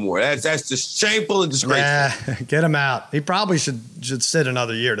play no more. That's just shameful and disgraceful. Yeah, get him out. He probably should sit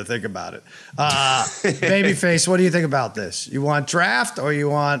another year to think about it. Babyface, what do you think about this? You want draft or you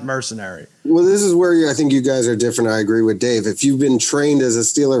want mercenary? Well, this is where I think you guys are different. I agree with Dave. If you've been trained as a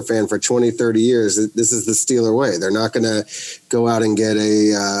Steeler fan for 20, 30 years, this is the Steeler way. They're not going to go out and get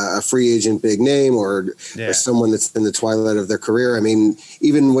a free agent big name or someone that's in the twilight of their career. I mean,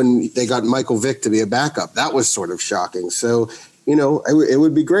 even when they got Michael Vick to be a backup, that was sort of shocking. So, it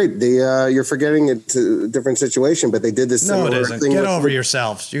would be great. You're forgetting it's a different situation, but they did this. No, it isn't. Get over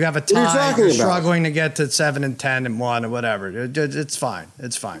yourselves. You have a tie. You're struggling to get to 7-10-1 or whatever. It's fine.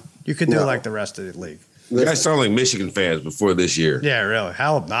 It's fine. You could do like the rest of the league. You guys sound like Michigan fans before this year. Yeah, really.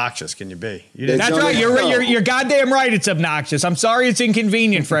 How obnoxious can you be? That's right. You're goddamn right. It's obnoxious. I'm sorry it's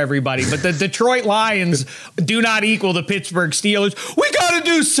inconvenient for everybody, but the Detroit Lions do not equal the Pittsburgh Steelers. We got to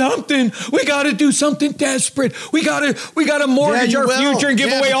do something. We got to do something desperate. We got to mortgage our future and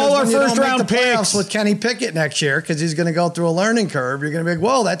give away all our first round picks with Kenny Pickett next year because he's going to go through a learning curve. You're going to be like,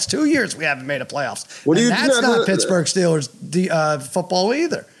 whoa, that's 2 years we haven't made a playoffs. That's not Pittsburgh Steelers football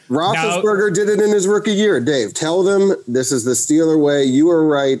either. Roethlisberger did it in his rookie year. Dave, tell them this is the Steeler way. You are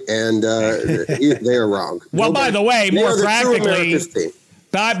right, and they are wrong. Well, by the way, more practically,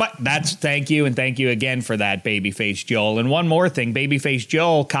 thank you again for that, Babyface Joel. And one more thing, Babyface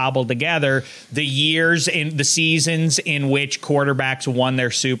Joel cobbled together the years in the seasons in which quarterbacks won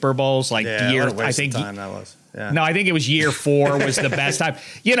their Super Bowls. What a waste of time that was. Yeah. No, I think it was year 4 was the best time.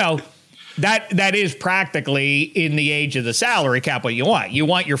 That is practically in the age of the salary cap what you want. You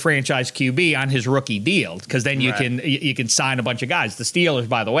want your franchise QB on his rookie deal because then you can sign a bunch of guys. The Steelers,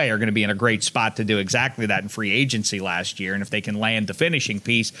 by the way, are going to be in a great spot to do exactly that in free agency last year. And if they can land the finishing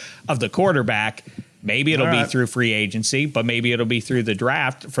piece of the quarterback, maybe it'll be through free agency, but maybe it'll be through the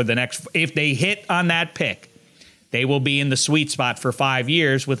draft for the next. If they hit on that pick, they will be in the sweet spot for 5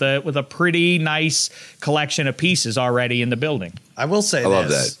 years with a pretty nice collection of pieces already in the building. I will say I love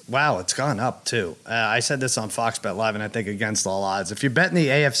that. Wow, it's gone up too. I said this on Fox Bet Live, and I think against all odds. If you're betting the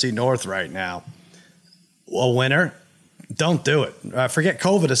AFC North right now, a winner, don't do it. Forget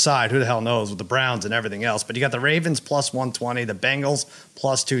COVID aside, who the hell knows with the Browns and everything else. But you got the Ravens plus 120, the Bengals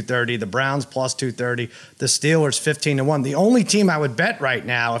plus 230, the Browns plus 230, the Steelers 15-1. The only team I would bet right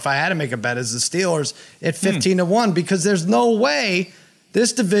now, if I had to make a bet, is the Steelers at 15-1 because there's no way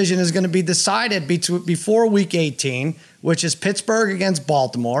this division is going to be decided before Week 18, which is Pittsburgh against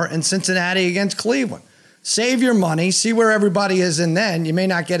Baltimore and Cincinnati against Cleveland. Save your money, see where everybody is, and then you may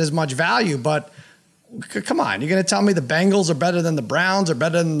not get as much value, but Come on, you're going to tell me the Bengals are better than the Browns or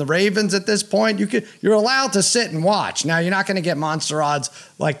better than the Ravens at this point? You're allowed to sit and watch. Now, you're not going to get monster odds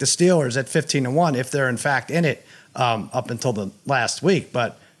like the Steelers at 15-1 if they're in fact in it up until the last week.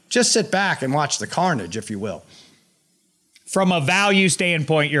 But just sit back and watch the carnage, if you will. From a value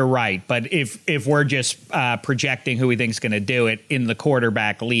standpoint, you're right. But if we're just projecting who we think is going to do it in the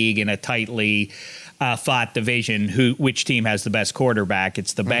quarterback league in a tightly fought division, which team has the best quarterback?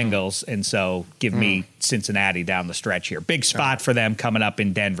 It's the Bengals, and so give me Cincinnati down the stretch here. Big spot for them coming up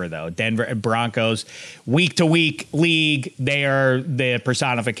in Denver, though. Denver and Broncos, week-to-week league, they are the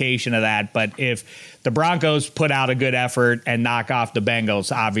personification of that. But if the Broncos put out a good effort and knock off the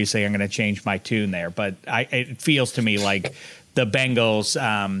Bengals, obviously I'm going to change my tune there. But it feels to me like the Bengals,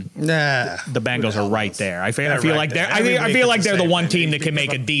 the Bengals are right there. I feel like they're the one team that can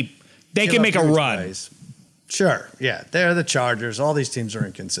make a deep. They can make a run. Plays. Sure. Yeah. They're the Chargers. All these teams are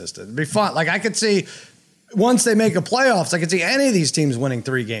inconsistent. It'd be fun. Like, I could see once they make a playoffs, I could see any of these teams winning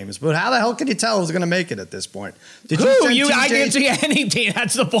 3 games. But how the hell can you tell who's going to make it at this point? I can see any team.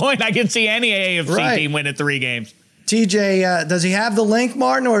 That's the point. I can see any AFC team winning 3 games. TJ, does he have the link,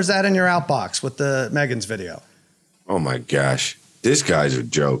 Martin, or is that in your outbox with the Megan's video? Oh, my gosh. This guy's a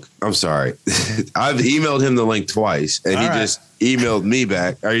joke. I'm sorry. I've emailed him the link twice, and just emailed me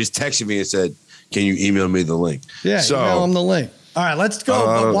back, or he just texted me and said, "Can you email me the link?" Yeah, email him the link. All right, let's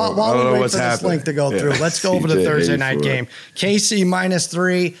go. While we wait for this link to go through, let's go over the Thursday night game. KC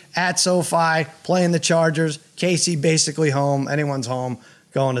 -3 at SoFi, playing the Chargers. KC basically home. Anyone's home.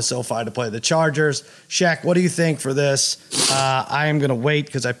 Going to SoFi to play the Chargers. Shaq, what do you think for this? I am going to wait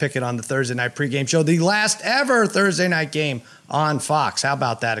because I pick it on the Thursday night pregame show. The last ever Thursday night game on Fox. How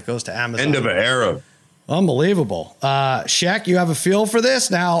about that? It goes to Amazon. End of an era. Unbelievable. Shaq, you have a feel for this?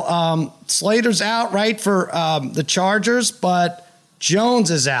 Now, Slater's out, right, for the Chargers, but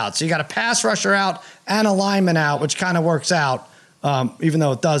Jones is out. So you got a pass rusher out and a lineman out, which kind of works out, even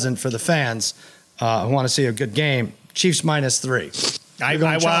though it doesn't for the fans who want to see a good game. Chiefs -3.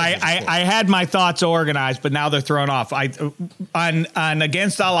 I had my thoughts organized, but now they're thrown off. On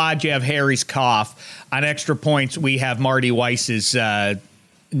against all odds, you have Harry's cough. On extra points, we have Marty Weiss's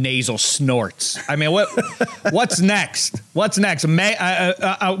nasal snorts. I mean, what's next? What's next?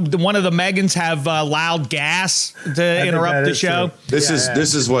 One of the Megans have loud gas to interrupt the show. True.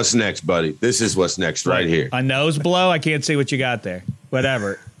 This is what's next, buddy. This is what's next right here. A nose blow? I can't see what you got there.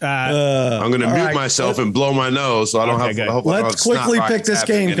 Whatever. I'm going to mute myself and blow my nose, so I don't have. Let's quickly pick this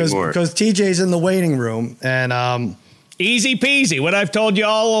game because TJ's in the waiting room and. Easy peasy. What I've told you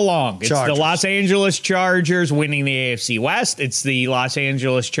all along. It's the Los Angeles Chargers winning the AFC West. It's the Los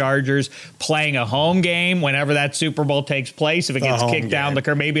Angeles Chargers playing a home game whenever that Super Bowl takes place. If it gets kicked down the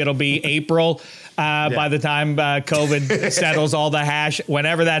curve, maybe it'll be April by the time COVID settles all the hash.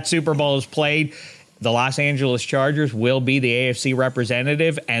 Whenever that Super Bowl is played, the Los Angeles Chargers will be the AFC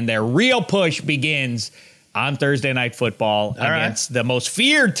representative, and their real push begins on Thursday Night Football against the most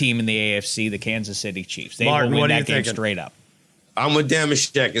feared team in the AFC, the Kansas City Chiefs. They will win that game straight up. I'm with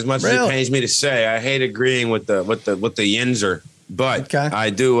Damashek. As much as it pains me to say, I hate agreeing with the Yinzer, but I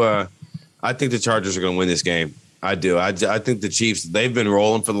do. I think the Chargers are going to win this game. I do. I think the Chiefs. They've been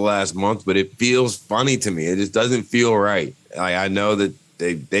rolling for the last month, but it feels funny to me. It just doesn't feel right. I know that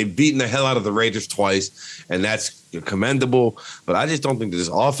they've beaten the hell out of the Raiders twice, and that's commendable, but I just don't think that this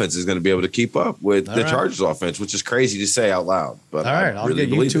offense is going to be able to keep up with the Chargers offense, which is crazy to say out loud. But all right, I'll get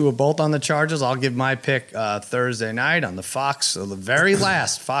you two both on the Chargers. I'll give my pick Thursday night on the Fox, the very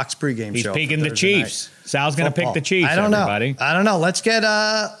last Fox pregame show. He's picking the Chiefs. Sal's going to pick the Chiefs. I don't know. Let's get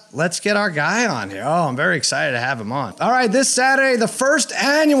our guy on here. Oh, I'm very excited to have him on. All right, this Saturday, the first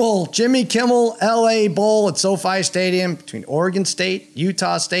annual Jimmy Kimmel LA Bowl at SoFi Stadium between Oregon State,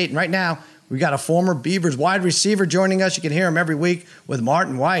 Utah State, and right now we got a former Beavers wide receiver joining us. You can hear him every week with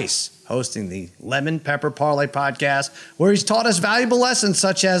Martin Weiss, hosting the Lemon Pepper Parlay podcast, where he's taught us valuable lessons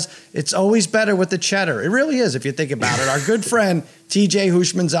such as it's always better with the cheddar. It really is, if you think about it. Our good friend, TJ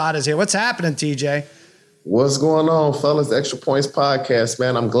Hushmanzada, is here. What's happening, TJ? What's going on, fellas? The Extra Points podcast,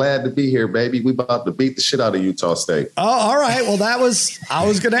 man. I'm glad to be here, baby. We about to beat the shit out of Utah State. Oh, all right. Well, I was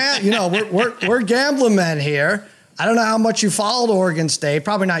going to ask, we're gambling men here. I don't know how much you followed Oregon State,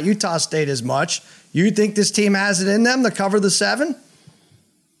 probably not Utah State as much. You think this team has it in them to cover the 7?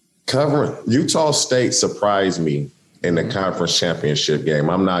 Covering Utah State surprised me in the conference championship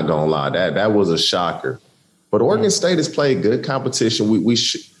game. I'm not going to lie. That was a shocker. But Oregon State has played good competition.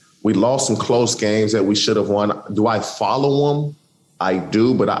 We lost some close games that we should have won. Do I follow them? I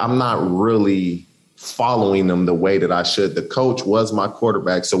do, but I'm not really following them the way that I should. The coach was my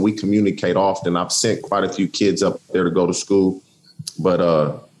quarterback, so we communicate often. I've sent quite a few kids up there to go to school. But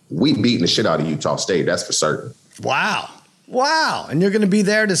we beating the shit out of Utah State. That's for certain. Wow. And you're going to be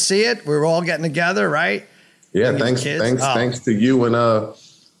there to see it. We're all getting together, right? Yeah. Thanks to you and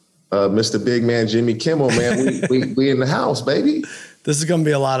Mr. Big Man Jimmy Kimmel, man. we in the house, baby. This is going to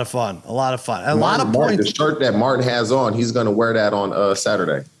be a lot of fun. A lot of points. The shirt that Martin has on, he's going to wear that on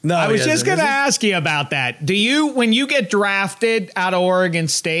Saturday. No, I was just going to ask you about that. Do you, when you get drafted out of Oregon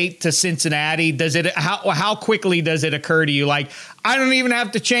State to Cincinnati, how quickly does it occur to you? Like, I don't even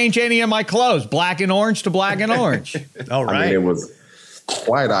have to change any of my clothes, black and orange to black and orange. All right. I mean, it was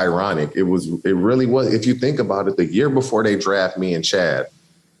quite ironic. It really was. If you think about it, the year before they draft me and Chad,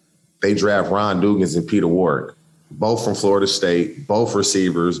 they draft Ron Dugans and Peter Warrick, both from Florida State, both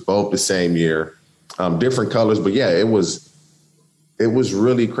receivers, both the same year, different colors. But yeah, it was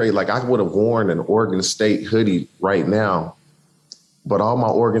really crazy. Like, I would have worn an Oregon State hoodie right now, but all my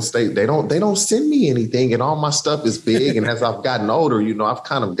Oregon State, they don't send me anything, and all my stuff is big. And as I've gotten older, I've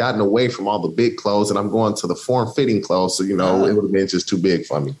kind of gotten away from all the big clothes, and I'm going to the form-fitting clothes. So, it would have been just too big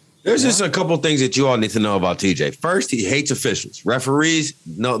for me. There's just a couple things that you all need to know about TJ. First, he hates officials. Referees,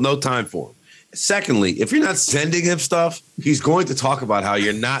 no time for him. Secondly, if you're not sending him stuff, he's going to talk about how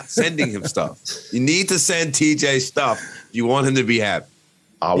you're not sending him stuff. You need to send TJ stuff if you want him to be happy.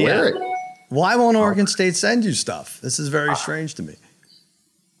 I'll wear it. Why won't Oregon State send you stuff? This is very strange to me.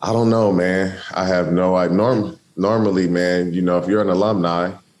 I don't know, man. I have no idea. Normally, man, if you're an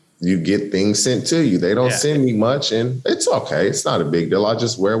alumni, you get things sent to you. They don't send me much, and it's okay. It's not a big deal. I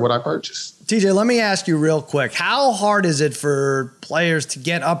just wear what I purchase. TJ, let me ask you real quick. How hard is it for players to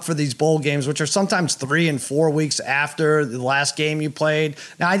get up for these bowl games, which are sometimes 3 and 4 weeks after the last game you played?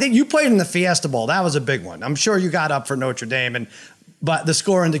 Now, I think you played in the Fiesta Bowl. That was a big one. I'm sure you got up for Notre Dame, but the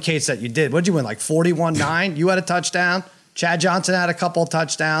score indicates that you did. What'd you win, like 41-9? You had a touchdown. Chad Johnson had a couple of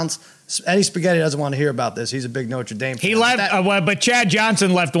touchdowns. Eddie Spaghetti doesn't want to hear about this. He's a big Notre Dame fan. He left, but Chad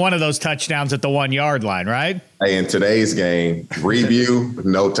Johnson left one of those touchdowns at the 1 yard line, right? Hey, in today's game, review,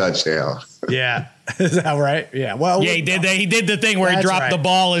 no touchdown. Yeah. Is that right? Yeah. Well, yeah, he did the thing where he dropped the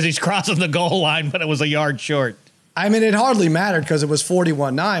ball as he's crossing the goal line, but it was a yard short. I mean, it hardly mattered because it was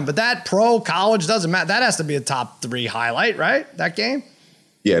 41-9, but that college doesn't matter. That has to be a top 3 highlight, right? That game?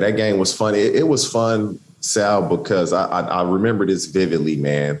 Yeah, that game was fun. It was fun, Sal, because I remember this vividly,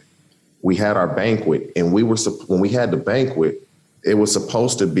 man. We had our banquet, and when we had the banquet, it was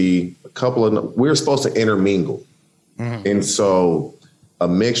supposed to be we were supposed to intermingle. Mm-hmm. And so a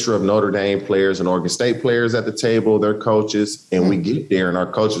mixture of Notre Dame players and Oregon State players at the table, their coaches, and we get there and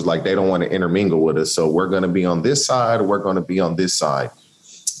our coaches, like, they don't want to intermingle with us. So we're going to be on this side, or we're going to be on this side.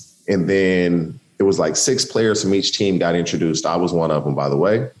 And then it was like 6 players from each team got introduced. I was one of them, by the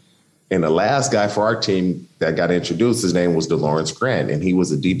way. And the last guy for our team that got introduced, his name was DeLawrence Grant, and he was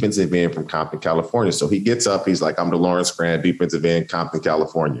a defensive end from Compton, California. So he gets up, he's like, I'm DeLawrence Grant, defensive end, Compton,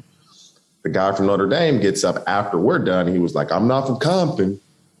 California. The guy from Notre Dame gets up after we're done, and he was like, I'm not from Compton,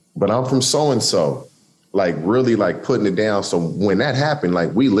 but I'm from so-and-so. Like, really, like, putting it down. So when that happened,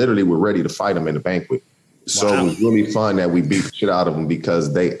 like, we literally were ready to fight him in the banquet. So It was really fun that we beat the shit out of them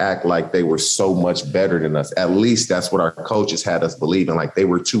because they act like they were so much better than us. At least that's what our coaches had us believing. Like, they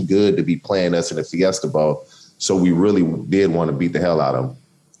were too good to be playing us in the Fiesta Bowl. So we really did want to beat the hell out of them.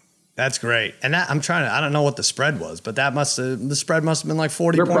 That's great. And I don't know what the spread was, but the spread must have been like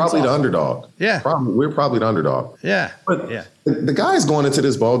 40 We're points. We're probably the underdog. Yeah. We're probably the underdog. Yeah. But the guys going into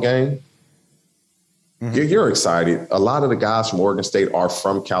this bowl game, you're excited. A lot of the guys from Oregon State are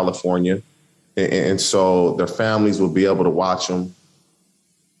from California. And so their families will be able to watch them.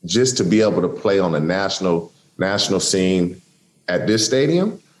 Just to be able to play on a national scene at this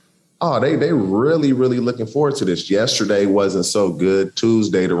stadium, they really, really looking forward to this. Yesterday wasn't so good.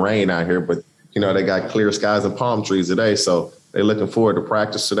 Tuesday, the rain out here, but, they got clear skies and palm trees today, so they're looking forward to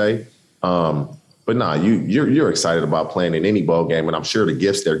practice today. But you're excited about playing in any bowl game, and I'm sure the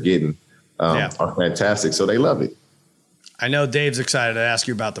gifts they're getting are fantastic, so they love it. I know Dave's excited to ask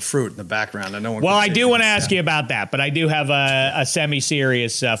you about the fruit in the background. I do want to ask you about that, but I do have a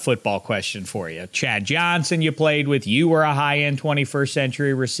semi-serious football question for you. Chad Johnson you played with. You were a high-end 21st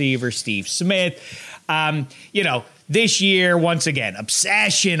century receiver. Steve Smith. This year, once again,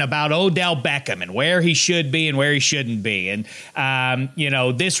 obsession about Odell Beckham and where he should be and where he shouldn't be. And,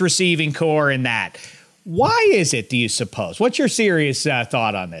 this receiving core and that. Why is it, do you suppose? What's your serious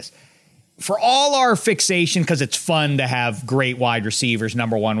thought on this? for all our fixation, because it's fun to have great wide receivers,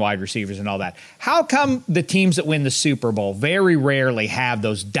 number one wide receivers and all that, how come the teams that win the Super Bowl very rarely have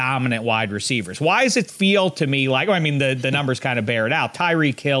those dominant wide receivers? Why does it feel to me like, I mean, the numbers kind of bear it out.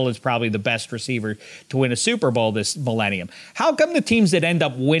 Tyreek Hill is probably the best receiver to win a Super Bowl this millennium. How come the teams that end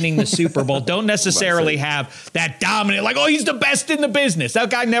up winning the Super Bowl don't necessarily have that dominant, like, oh, he's the best in the business? That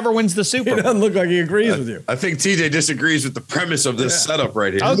guy never wins the Super Bowl. It doesn't look like he agrees with you. I think TJ disagrees with the premise of this setup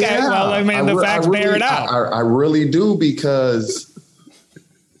right here. Okay, well, I mean, the facts bear it out. I really do, because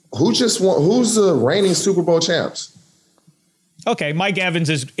who's the reigning Super Bowl champs? Okay, Mike Evans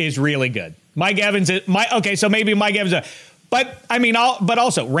is really good. Mike Evans is so maybe Mike Evans. But I mean, but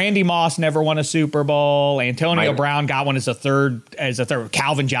also Randy Moss never won a Super Bowl. Antonio Brown got one as a third.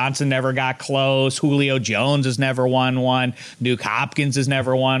 Calvin Johnson never got close. Julio Jones has never won one. Nuke Hopkins has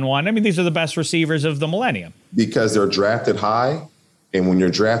never won one. I mean, these are the best receivers of the millennium. Because they're drafted high, and when you're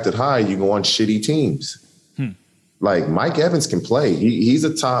drafted high, you go on shitty teams. Like Mike Evans can play. He's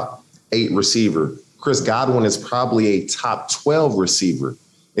a top 8 receiver. Chris Godwin is probably a top 12 receiver.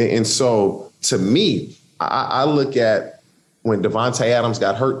 And so to me, I look at when Devontae Adams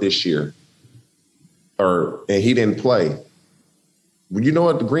got hurt this year, and he didn't play. You know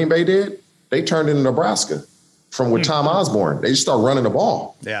what the Green Bay did? They turned into Nebraska with Tom Osborne. They just start running the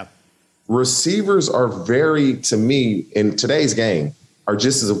ball. Yeah. Receivers are to me, in today's game, are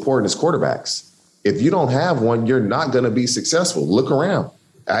just as important as quarterbacks. If you don't have one, you're not going to be successful. Look around.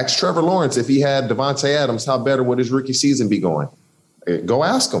 Ask Trevor Lawrence if he had Devontae Adams, how better would his rookie season be going? Go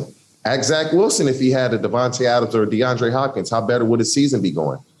ask him. Ask Zach Wilson if he had a Devontae Adams or DeAndre Hopkins, how better would his season be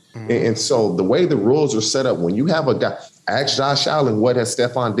going? And so the way the rules are set up, when you have a guy, ask Josh Allen what has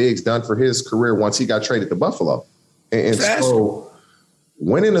Stephon Diggs done for his career once he got traded to Buffalo. And so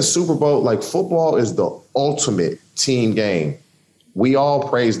winning a Super Bowl, like football is the ultimate team game. We all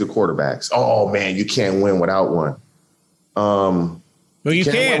praise the quarterbacks. Oh, man, you can't win without one. Well, you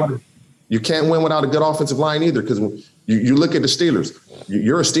can. You can't win without a good offensive line either, because you look at the Steelers.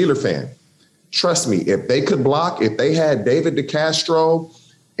 You're a Steeler fan. Trust me, if they could block, if they had David DeCastro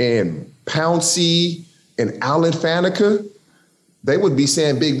and Pouncey and Alan Faneca, they would be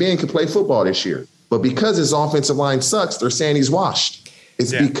saying Big Ben could play football this year. But because his offensive line sucks, they're saying he's washed.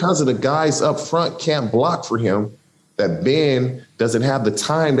 It's because of the guys up front can't block for him that Ben doesn't have the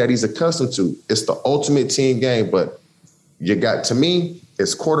time that he's accustomed to. It's the ultimate team game. But to me,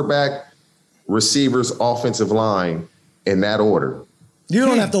 it's quarterback, receivers, offensive line in that order. You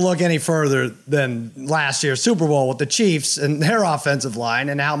don't have to look any further than last year's Super Bowl with the Chiefs and their offensive line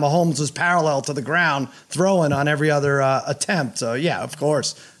and how Mahomes was parallel to the ground throwing on every other attempt. So, yeah, of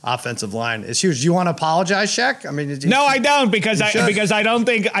course, offensive line is huge. Do you want to apologize, Shaq? I mean, no, I don't, because I don't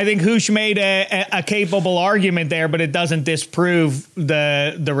think Hoosh made a capable argument there, but it doesn't disprove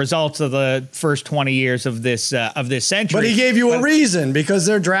the results of the first 20 years of this century. But he gave you a reason, because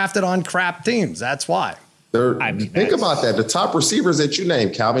they're drafted on crap teams. That's why. Think about that. The top receivers that you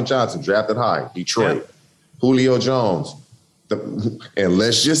named, Calvin Johnson, drafted high, Detroit. Julio Jones. And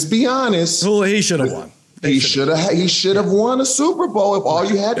let's just be honest. He should have won. He should have won a Super Bowl. If all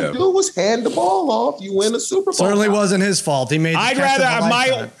you had to do was hand the ball off, you win a Super Bowl. Certainly wasn't his fault. He made.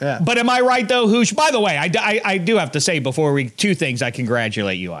 But am I right though, Hoosh? By the way, I do have to say two things I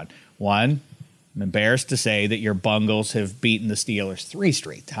congratulate you on. One, I'm embarrassed to say that your Bungles have beaten the Steelers 3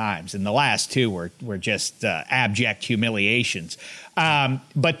 straight times, and the last 2 were just abject humiliations.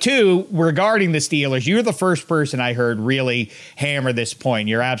 But 2, regarding the Steelers, you're the first person I heard really hammer this point.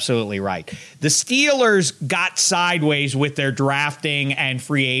 You're absolutely right. The Steelers got sideways with their drafting and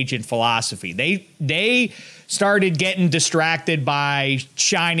free agent philosophy. They started getting distracted by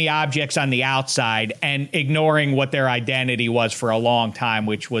shiny objects on the outside and ignoring what their identity was for a long time,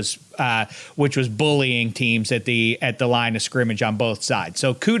 which was bullying teams at the line of scrimmage on both sides.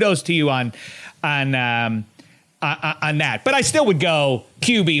 So kudos to you on that. But I still would go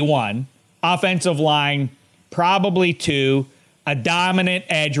QB 1, offensive line probably 2, a dominant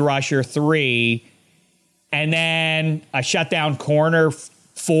edge rusher 3, and then a shutdown corner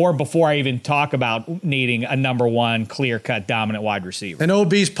 4 before I even talk about needing a number 1 clear-cut dominant wide receiver. An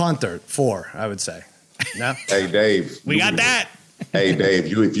obese punter 4, I would say. No? Hey, Dave. We got that. Hey, Dave,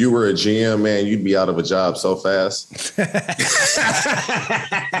 if you were a GM, man, you'd be out of a job so fast.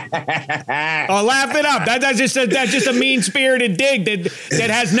 Oh, laugh it up. That's just a mean-spirited dig that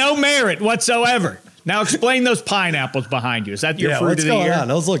has no merit whatsoever. Now explain those pineapples behind you. Is that your fruit of the year?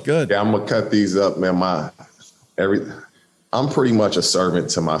 Those look good. Yeah, I'm going to cut these up, man. I'm pretty much a servant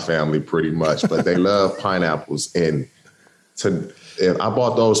to my family, pretty much, but they love pineapples. And I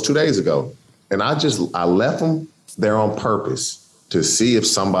bought those 2 days ago, and I left them there on purpose. to see if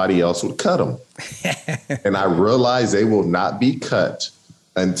somebody else would cut them. And I realized they will not be cut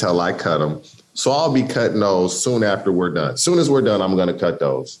until I cut them. So I'll be cutting those soon after we're done. As soon as we're done, I'm going to cut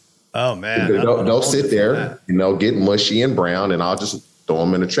those. Oh, man. They'll sit there, get mushy and brown, and I'll just throw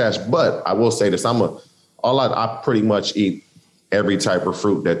them in the trash. But I will say this, I pretty much eat every type of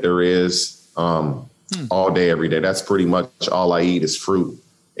fruit that there is all day, every day. That's pretty much all I eat is fruit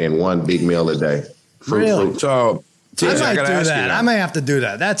and one big meal a day. Fruit. So I might do that. I may have to do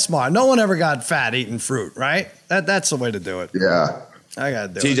that. That's smart. No one ever got fat eating fruit, right? That's the way to do it. Yeah. I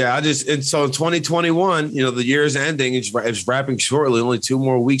got to do it. TJ, so in 2021, the year is ending. It's wrapping shortly. Only 2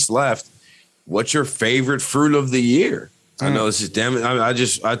 more weeks left. What's your favorite fruit of the year? I know this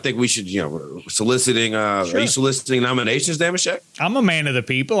is I think we should, soliciting. Sure. Are you soliciting nominations, Damashek? I'm a man of the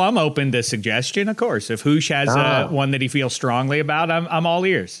people. I'm open to suggestion, of course. If Hoosh has one that he feels strongly about, I'm all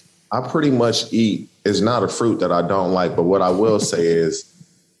ears. I pretty much eat. It's not a fruit that I don't like, but what I will say is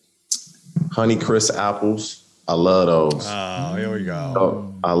Honeycrisp apples. I love those. Oh, here we go.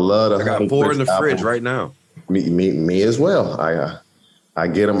 Oh, I love the. I got 4 in the fridge right now. Me as well. I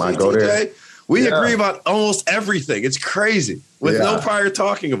get them. I go there. We agree about almost everything. It's crazy with no prior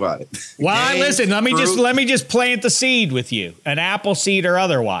talking about it. Well, listen. Let me just plant the seed with you, an apple seed or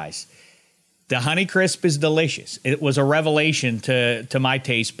otherwise. The Honeycrisp is delicious. It was a revelation to my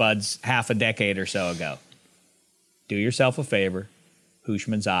taste buds half a decade or so ago. Do yourself a favor, Hoosh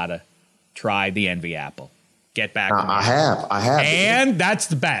Manzada, try the Envy apple. Get back. I have. And that's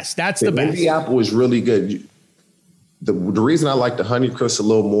the best. That's the best. Envy apple is really good. The reason I like the Honeycrisp a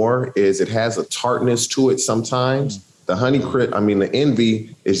little more is it has a tartness to it sometimes. The the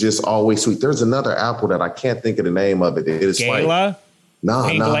Envy is just always sweet. There's another apple that I can't think of the name of it. It is Gala?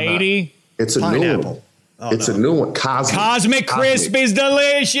 Pink Lady? It's a new one. It's a new one. Cosmic Crisp is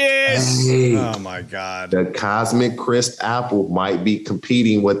delicious. Hey, oh, my God. The Cosmic Crisp apple might be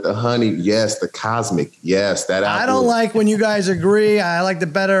competing with the honey. Yes, the Cosmic. Yes, that apple. I don't like when you guys agree. I liked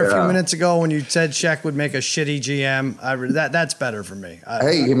it better a few minutes ago when you said Sheck would make a shitty GM. That's better for me.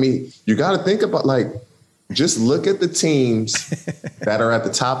 You got to think about, just look at the teams that are at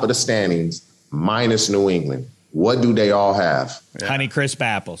the top of the standings minus New England. What do they all have? Honeycrisp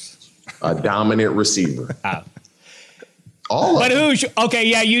apples. A dominant receiver. But Hoosh, okay,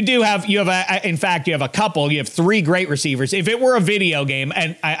 yeah, you have a couple. You have 3 great receivers. If it were a video game,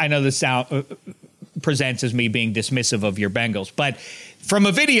 and I know this presents as me being dismissive of your Bengals, but from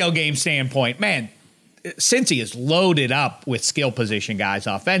a video game standpoint, man, Cincy is loaded up with skill position guys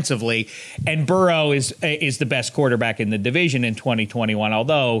offensively, and Burrow is the best quarterback in the division in 2021,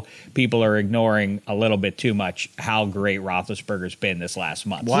 although people are ignoring a little bit too much how great Roethlisberger's been this last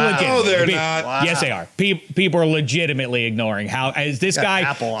month. Wow. No, they're not. Wow. Yes, they are. People are legitimately ignoring how as this guy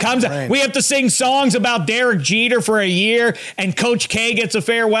comes out. We have to sing songs about Derek Jeter for a year, and Coach K gets a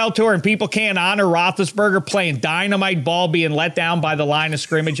farewell tour, and people can't honor Roethlisberger playing dynamite ball, being let down by the line of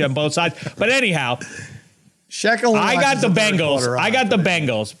scrimmage on both sides. But anyhow, I got the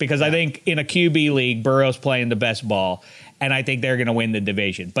Bengals because I think in a QB league, Burrow's playing the best ball, and I think they're going to win the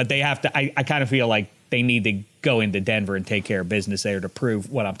division. But they have to. I kind of feel like they need to go into Denver and take care of business there to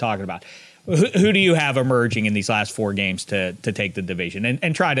prove what I'm talking about. Who do you have emerging in these last 4 games to take the division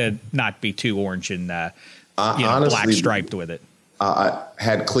and try to not be too orange and honestly, black striped with it?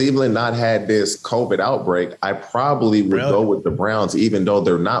 Had Cleveland not had this COVID outbreak, I probably would go with the Browns, even though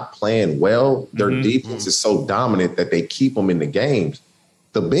they're not playing well. Their defense is so dominant that they keep them in the games.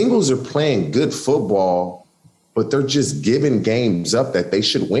 The Bengals are playing good football, but they're just giving games up that they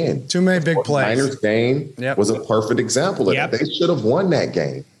should win. Too many big plays. Niners game was a perfect example of that. They should have won that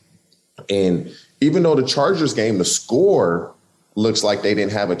game. And even though the Chargers game, the score looks like they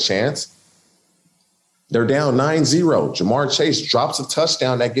didn't have a chance, they're down 9-0. Jamar Chase drops a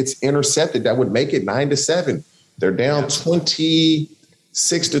touchdown that gets intercepted. That would make it 9-7. They're down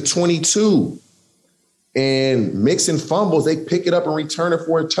 26-22. And Mixon fumbles. They pick it up and return it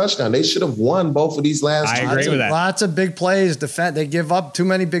for a touchdown. They should have won both of these last times. I agree with that. Lots of big plays. They give up too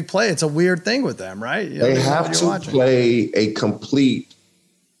many big plays. It's a weird thing with them, right? They have to play a complete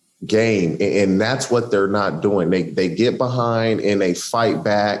game, and that's what they're not doing. They get behind and they fight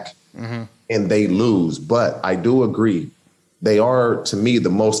back. And they lose. But I do agree. They are, to me, the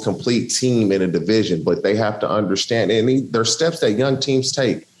most complete team in a division, but they have to understand. And there are steps that young teams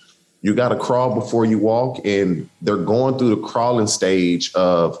take. You got to crawl before you walk, and they're going through the crawling stage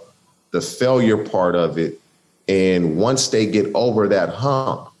of the failure part of it. And once they get over that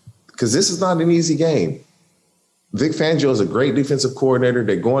hump, because this is not an easy game. Vic Fangio is a great defensive coordinator.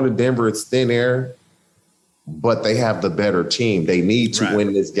 They're going to Denver. It's thin air, but they have the better team. They need to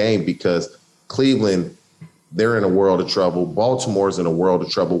win this game because Cleveland they're in a world of trouble. Baltimore's in a world of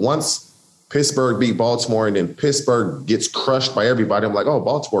trouble. Once Pittsburgh beat Baltimore and then Pittsburgh gets crushed by everybody, I'm like, oh,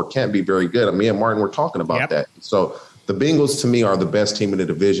 Baltimore can't be very good. Me and Martin were talking about that. So the Bengals, to me, are the best team in the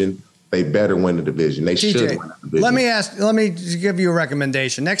division. They better win the division. They should win the division. Let me give you a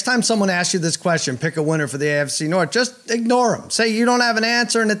recommendation. Next time someone asks you this question, pick a winner for the AFC North, just ignore them. Say you don't have an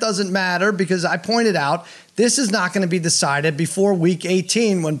answer and it doesn't matter, because I pointed out this is not going to be decided before week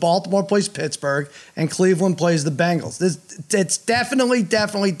 18 when Baltimore plays Pittsburgh and Cleveland plays the Bengals. It's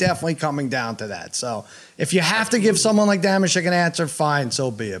definitely coming down to that. So if you have to give someone like Damashek an answer, fine, so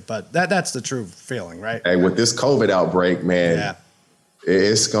be it. But that's the true feeling, right? Hey, with this COVID outbreak, man,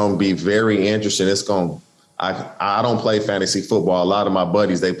 it's going to be very interesting. I don't play fantasy football. A lot of my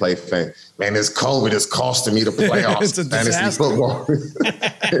buddies, they play man, this COVID is costing me the playoffs. Fantasy football.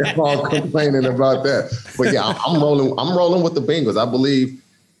 They're all complaining about that. But yeah, I'm rolling with the Bengals. I believe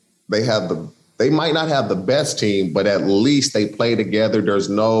they might not have the best team, but at least they play together. There's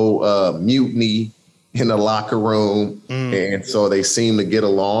no mutiny in the locker room, and so they seem to get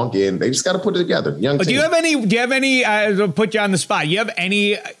along, and they just got to put it together. Young team. Do you have any? Put you on the spot. You have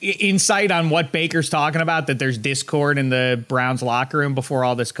any insight on what Baker's talking about? That there's discord in the Browns locker room before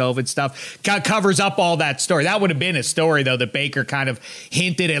all this COVID stuff covers up all that story. That would have been a story though that Baker kind of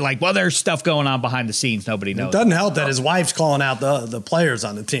hinted at, like, well, there's stuff going on behind the scenes nobody knows. It doesn't help that his wife's calling out the players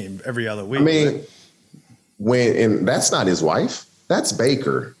on the team every other week. I mean, and that's not his wife. That's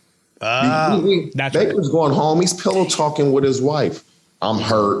Baker. Baker's going home. He's pillow talking with his wife. I'm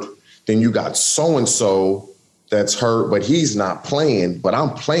hurt. Then you got so-and-so that's hurt, but he's not playing, but I'm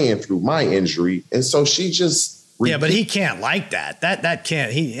playing through my injury. And so she just but he can't like that. That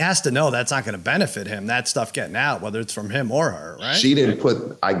can't. He has to know that's not going to benefit him, that stuff getting out, whether it's from him or her, right? She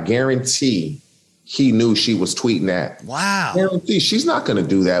didn't I guarantee he knew she was tweeting that. Wow. I guarantee she's not going to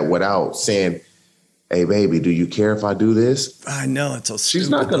do that without saying, hey, baby, do you care if I do this? I know, it's so stupid. She's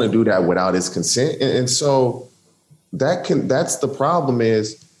not going to do that without his consent. And so that's the problem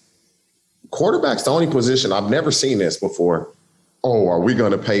is quarterback's the only position. I've never seen this before. Oh, are we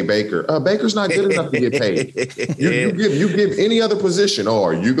going to pay Baker? Baker's not good enough to get paid. You give any other position. Oh,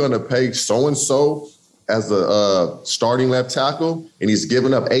 are you going to pay so-and-so as a starting left tackle and he's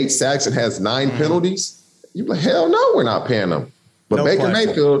given up 8 sacks and has 9 penalties? You're like, hell no, we're not paying him. But no Baker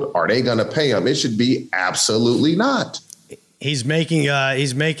Mayfield, are they going to pay him? It should be absolutely not. He's making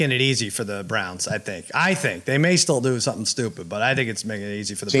it easy for the Browns, I think. They may still do something stupid, but I think it's making it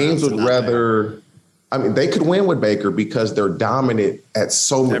easy for the Browns. Teams would rather – I mean, they could win with Baker because they're dominant at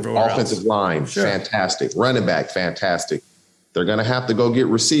so many offensive line. Sure. Fantastic. Running back, fantastic. They're going to have to go get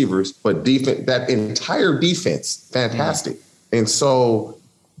receivers, but that entire defense, fantastic. And so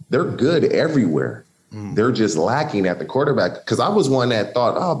they're good everywhere. They're just lacking at the quarterback, because I was one that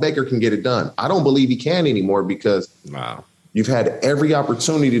thought, oh, Baker can get it done. I don't believe he can anymore because you've had every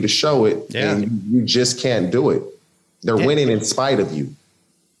opportunity to show it, and you just can't do it. They're winning in spite of you.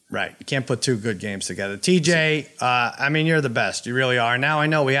 Right. You can't put 2 good games together. TJ, I mean, you're the best. You really are. Now I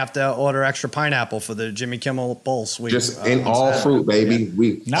know we have to order extra pineapple for the Jimmy Kimmel Bowl suite. Just in all fruit, baby.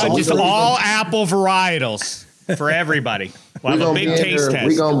 All apple varietals for everybody. We'll have a big taste test.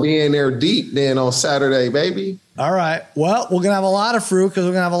 We're going to be in there deep then on Saturday, baby. All right. Well, we're going to have a lot of fruit because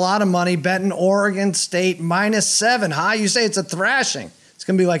we're going to have a lot of money betting Oregon State -7. Huh? You say it's a thrashing. It's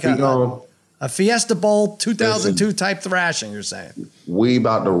going to be like a Fiesta Bowl 2002 type thrashing, you're saying. We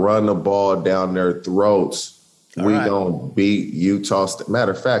about to run the ball down their throats. We going to beat Utah State.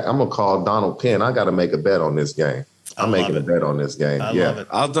 Matter of fact, I'm going to call Donald Penn. I got to make a bet on this game. I'm making a bet on this game. I love it.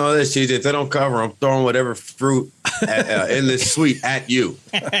 I'll throw this, TJ. If they don't cover, I'm throwing whatever fruit in this suite at you.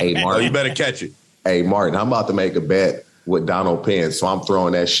 Hey, Martin. You better catch it. Hey, Martin, I'm about to make a bet with Donald Penn, so I'm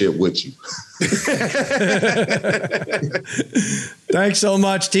throwing that shit with you. Thanks so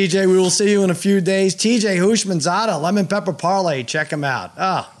much, TJ. We will see you in a few days. TJ Houshmandzadeh, Lemon Pepper Parlay. Check him out.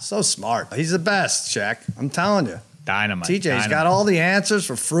 Oh, so smart. He's the best, Check. I'm telling you. Dynamite. TJ's got all the answers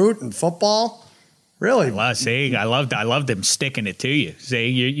for fruit and football. Really? Well, see, I loved him sticking it to you. See,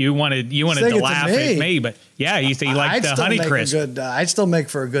 you wanted to laugh at me, but yeah, you like the Honeycrisp. I'd still make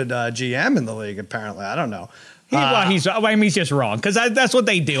for a good GM in the league. Apparently, I don't know. He's just wrong because that's what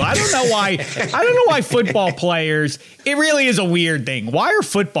they do. I don't know why. I don't know why football players. It really is a weird thing. Why are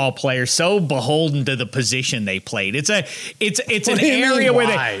football players so beholden to the position they played? It's an area where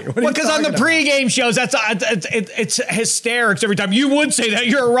because on the pregame shows it's hysterics every time. You would say that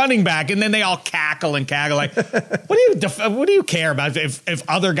you're a running back, and then they all cackle and gaggle like, what do you care about if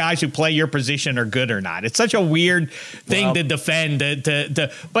other guys who play your position are good or not? It's such a weird thing to defend.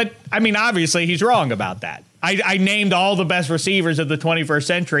 But I mean, obviously, he's wrong about that. I named all the best receivers of the 21st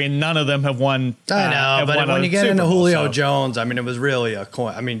century, and none of them have won. I know, but when you get into Bowl, Julio Jones, I mean, it was really a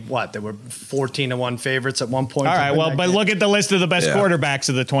coin. I mean, what? They were 14-1 favorites at one point. All right, well, but look at the list of the best quarterbacks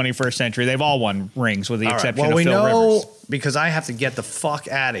of the 21st century. They've all won rings with the exception of Phil Rivers. Because I have to get the fuck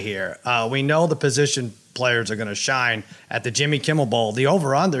out of here. We know the position players are going to shine at the Jimmy Kimmel Bowl. The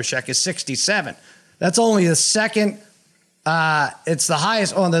over-under check is 67. That's only the second. It's the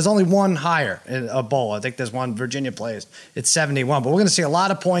highest. Oh, and there's only one higher in a bowl. I think there's one Virginia plays. It's 71. But we're going to see a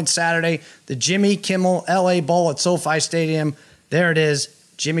lot of points Saturday. The Jimmy Kimmel LA Bowl at SoFi Stadium. There it is.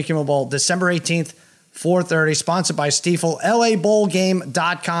 Jimmy Kimmel Bowl, December 18th, 4:30. Sponsored by Stiefel.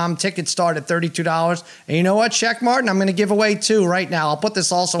 LABowlGame.com. Tickets start at $32. And you know what, Shaq Martin? I'm going to give away 2 right now. I'll put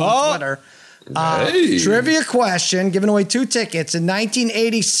this also on Twitter. Trivia question. Giving away 2 tickets. In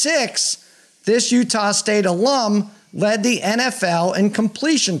 1986, this Utah State alum led the NFL in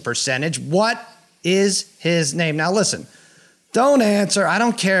completion percentage. What is his name? Now, listen, don't answer. I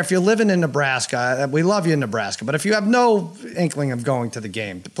don't care if you're living in Nebraska. We love you in Nebraska. But if you have no inkling of going to the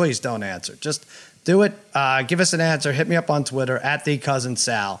game, please don't answer. Just do it. Give us an answer. Hit me up on Twitter at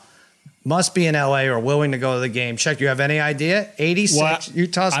 @TheCousinSal. Must be in LA or willing to go to the game. Check, you have any idea? 86,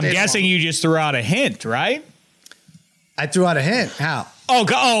 Utah State. I'm guessing you just threw out a hint, right? I threw out a hint. How?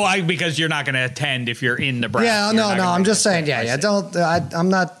 Because you're not going to attend if you're in Nebraska. Yeah, no. I'm just saying. Yeah. I'm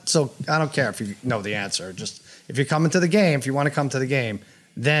not. So I don't care if you know the answer. Just if you're coming to the game, if you want to come to the game,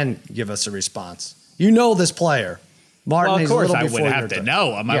 then give us a response. You know this player, Martin. Well, of course, I would have to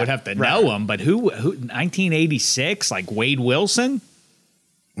know him. I would have to know him. But who? 1986, like Wade Wilson?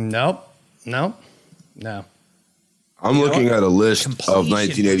 Nope. No. I'm looking at a list of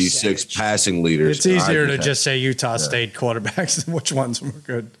 1986 passing leaders. It's easier to just say Utah State quarterbacks than which ones were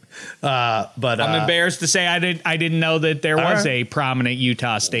good. But I'm embarrassed to say I didn't know that there was a prominent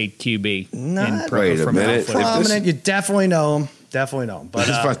Utah State QB. Wait a minute. Prominent, you definitely know him. But I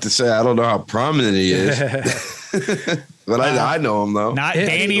was about to say, I don't know how prominent he is. But I know him, though.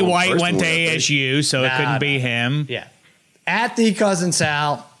 Danny White went to ASU, so it couldn't be him. Yeah. At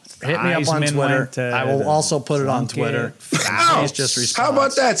 @TheCousinSal. Hit me up on Twitter. I will also put it on Twitter. Please just respond. How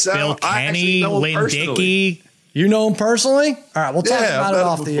about that, Sal? Bill Kenny, Lynn Dickey. You know him personally? All right, we'll talk about it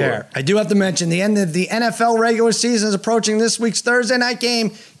off the air. I do have to mention the end of the NFL regular season is approaching. This week's Thursday night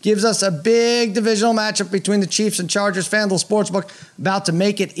game gives us a big divisional matchup between the Chiefs and Chargers. FanDuel Sportsbook about to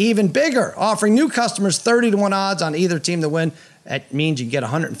make it even bigger, offering new customers 30-1 odds on either team to win. That means you get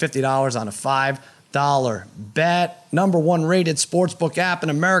 $150 on a $5 bet. Number 1 rated sportsbook app in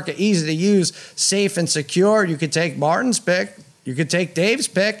America. Easy to use, safe and secure. You could take Martin's pick. You could take Dave's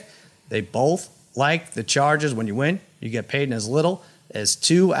pick. They both like the Chargers. When you win, you get paid in as little as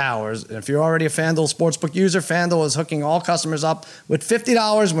 2 hours. And if you're already a FanDuel Sportsbook user, FanDuel is hooking all customers up with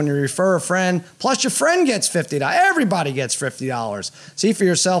 $50 when you refer a friend. Plus, your friend gets $50. Everybody gets $50. See for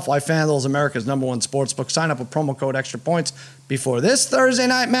yourself why FanDuel is America's #1 sportsbook. Sign up with promo code Extra Points before this Thursday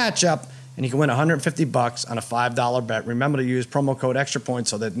night matchup, and you can win $150 on a $5 bet. Remember to use promo code Extra Points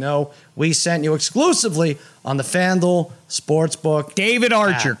so that we sent you exclusively on the FanDuel Sportsbook. David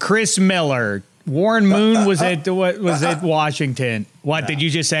Archer, Chris Miller, Warren Moon was at Washington. What did you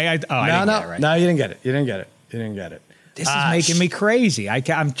just say? I didn't get it right. No, you didn't get it. You didn't get it. This is making me crazy.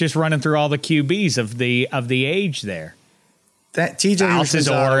 I'm just running through all the QBs of the age there. That TJ is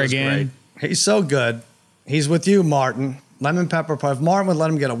Oregon. He's so good. He's with you, Martin. Lemon pepper pie. If Martin would let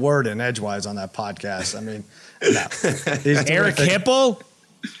him get a word in edgewise on that podcast, I mean, no. He's Eric Hipple?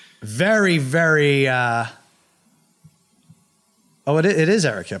 Very, very. It is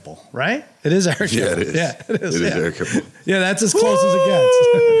Eric Hipple, right? It is Eric Hipple. Yeah, it is. Yeah, it is. It is Eric Hipple. Yeah, that's as close as it gets.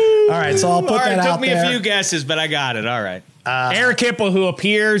 All right, so I'll put that out there. Took me a few guesses, but I got it. All right. Eric Hipple, who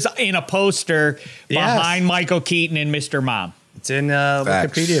appears in a poster behind Michael Keaton and Mr. Mom. It's in the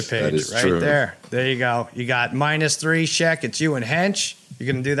Wikipedia page right true. there. There you go. You got -3, Sheck. It's you and Hench.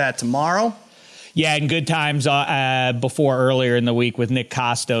 You're going to do that tomorrow? Yeah, in good times before earlier in the week with Nick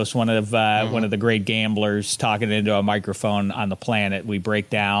Costos, one of the great gamblers, talking into a microphone on the planet. We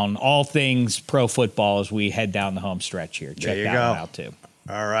break down all things pro football as we head down the home stretch here. Check that one out too.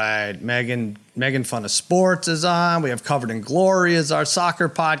 All right, Megan Fun of Sports is on. We have Covered in Glory as our soccer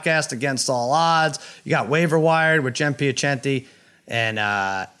podcast, Against All Odds. You got Waiver Wired with Jen Piacenti and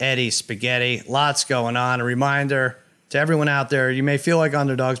Eddie Spaghetti. Lots going on. A reminder to everyone out there, you may feel like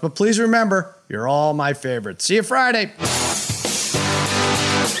underdogs, but please remember, you're all my favorites. See you Friday.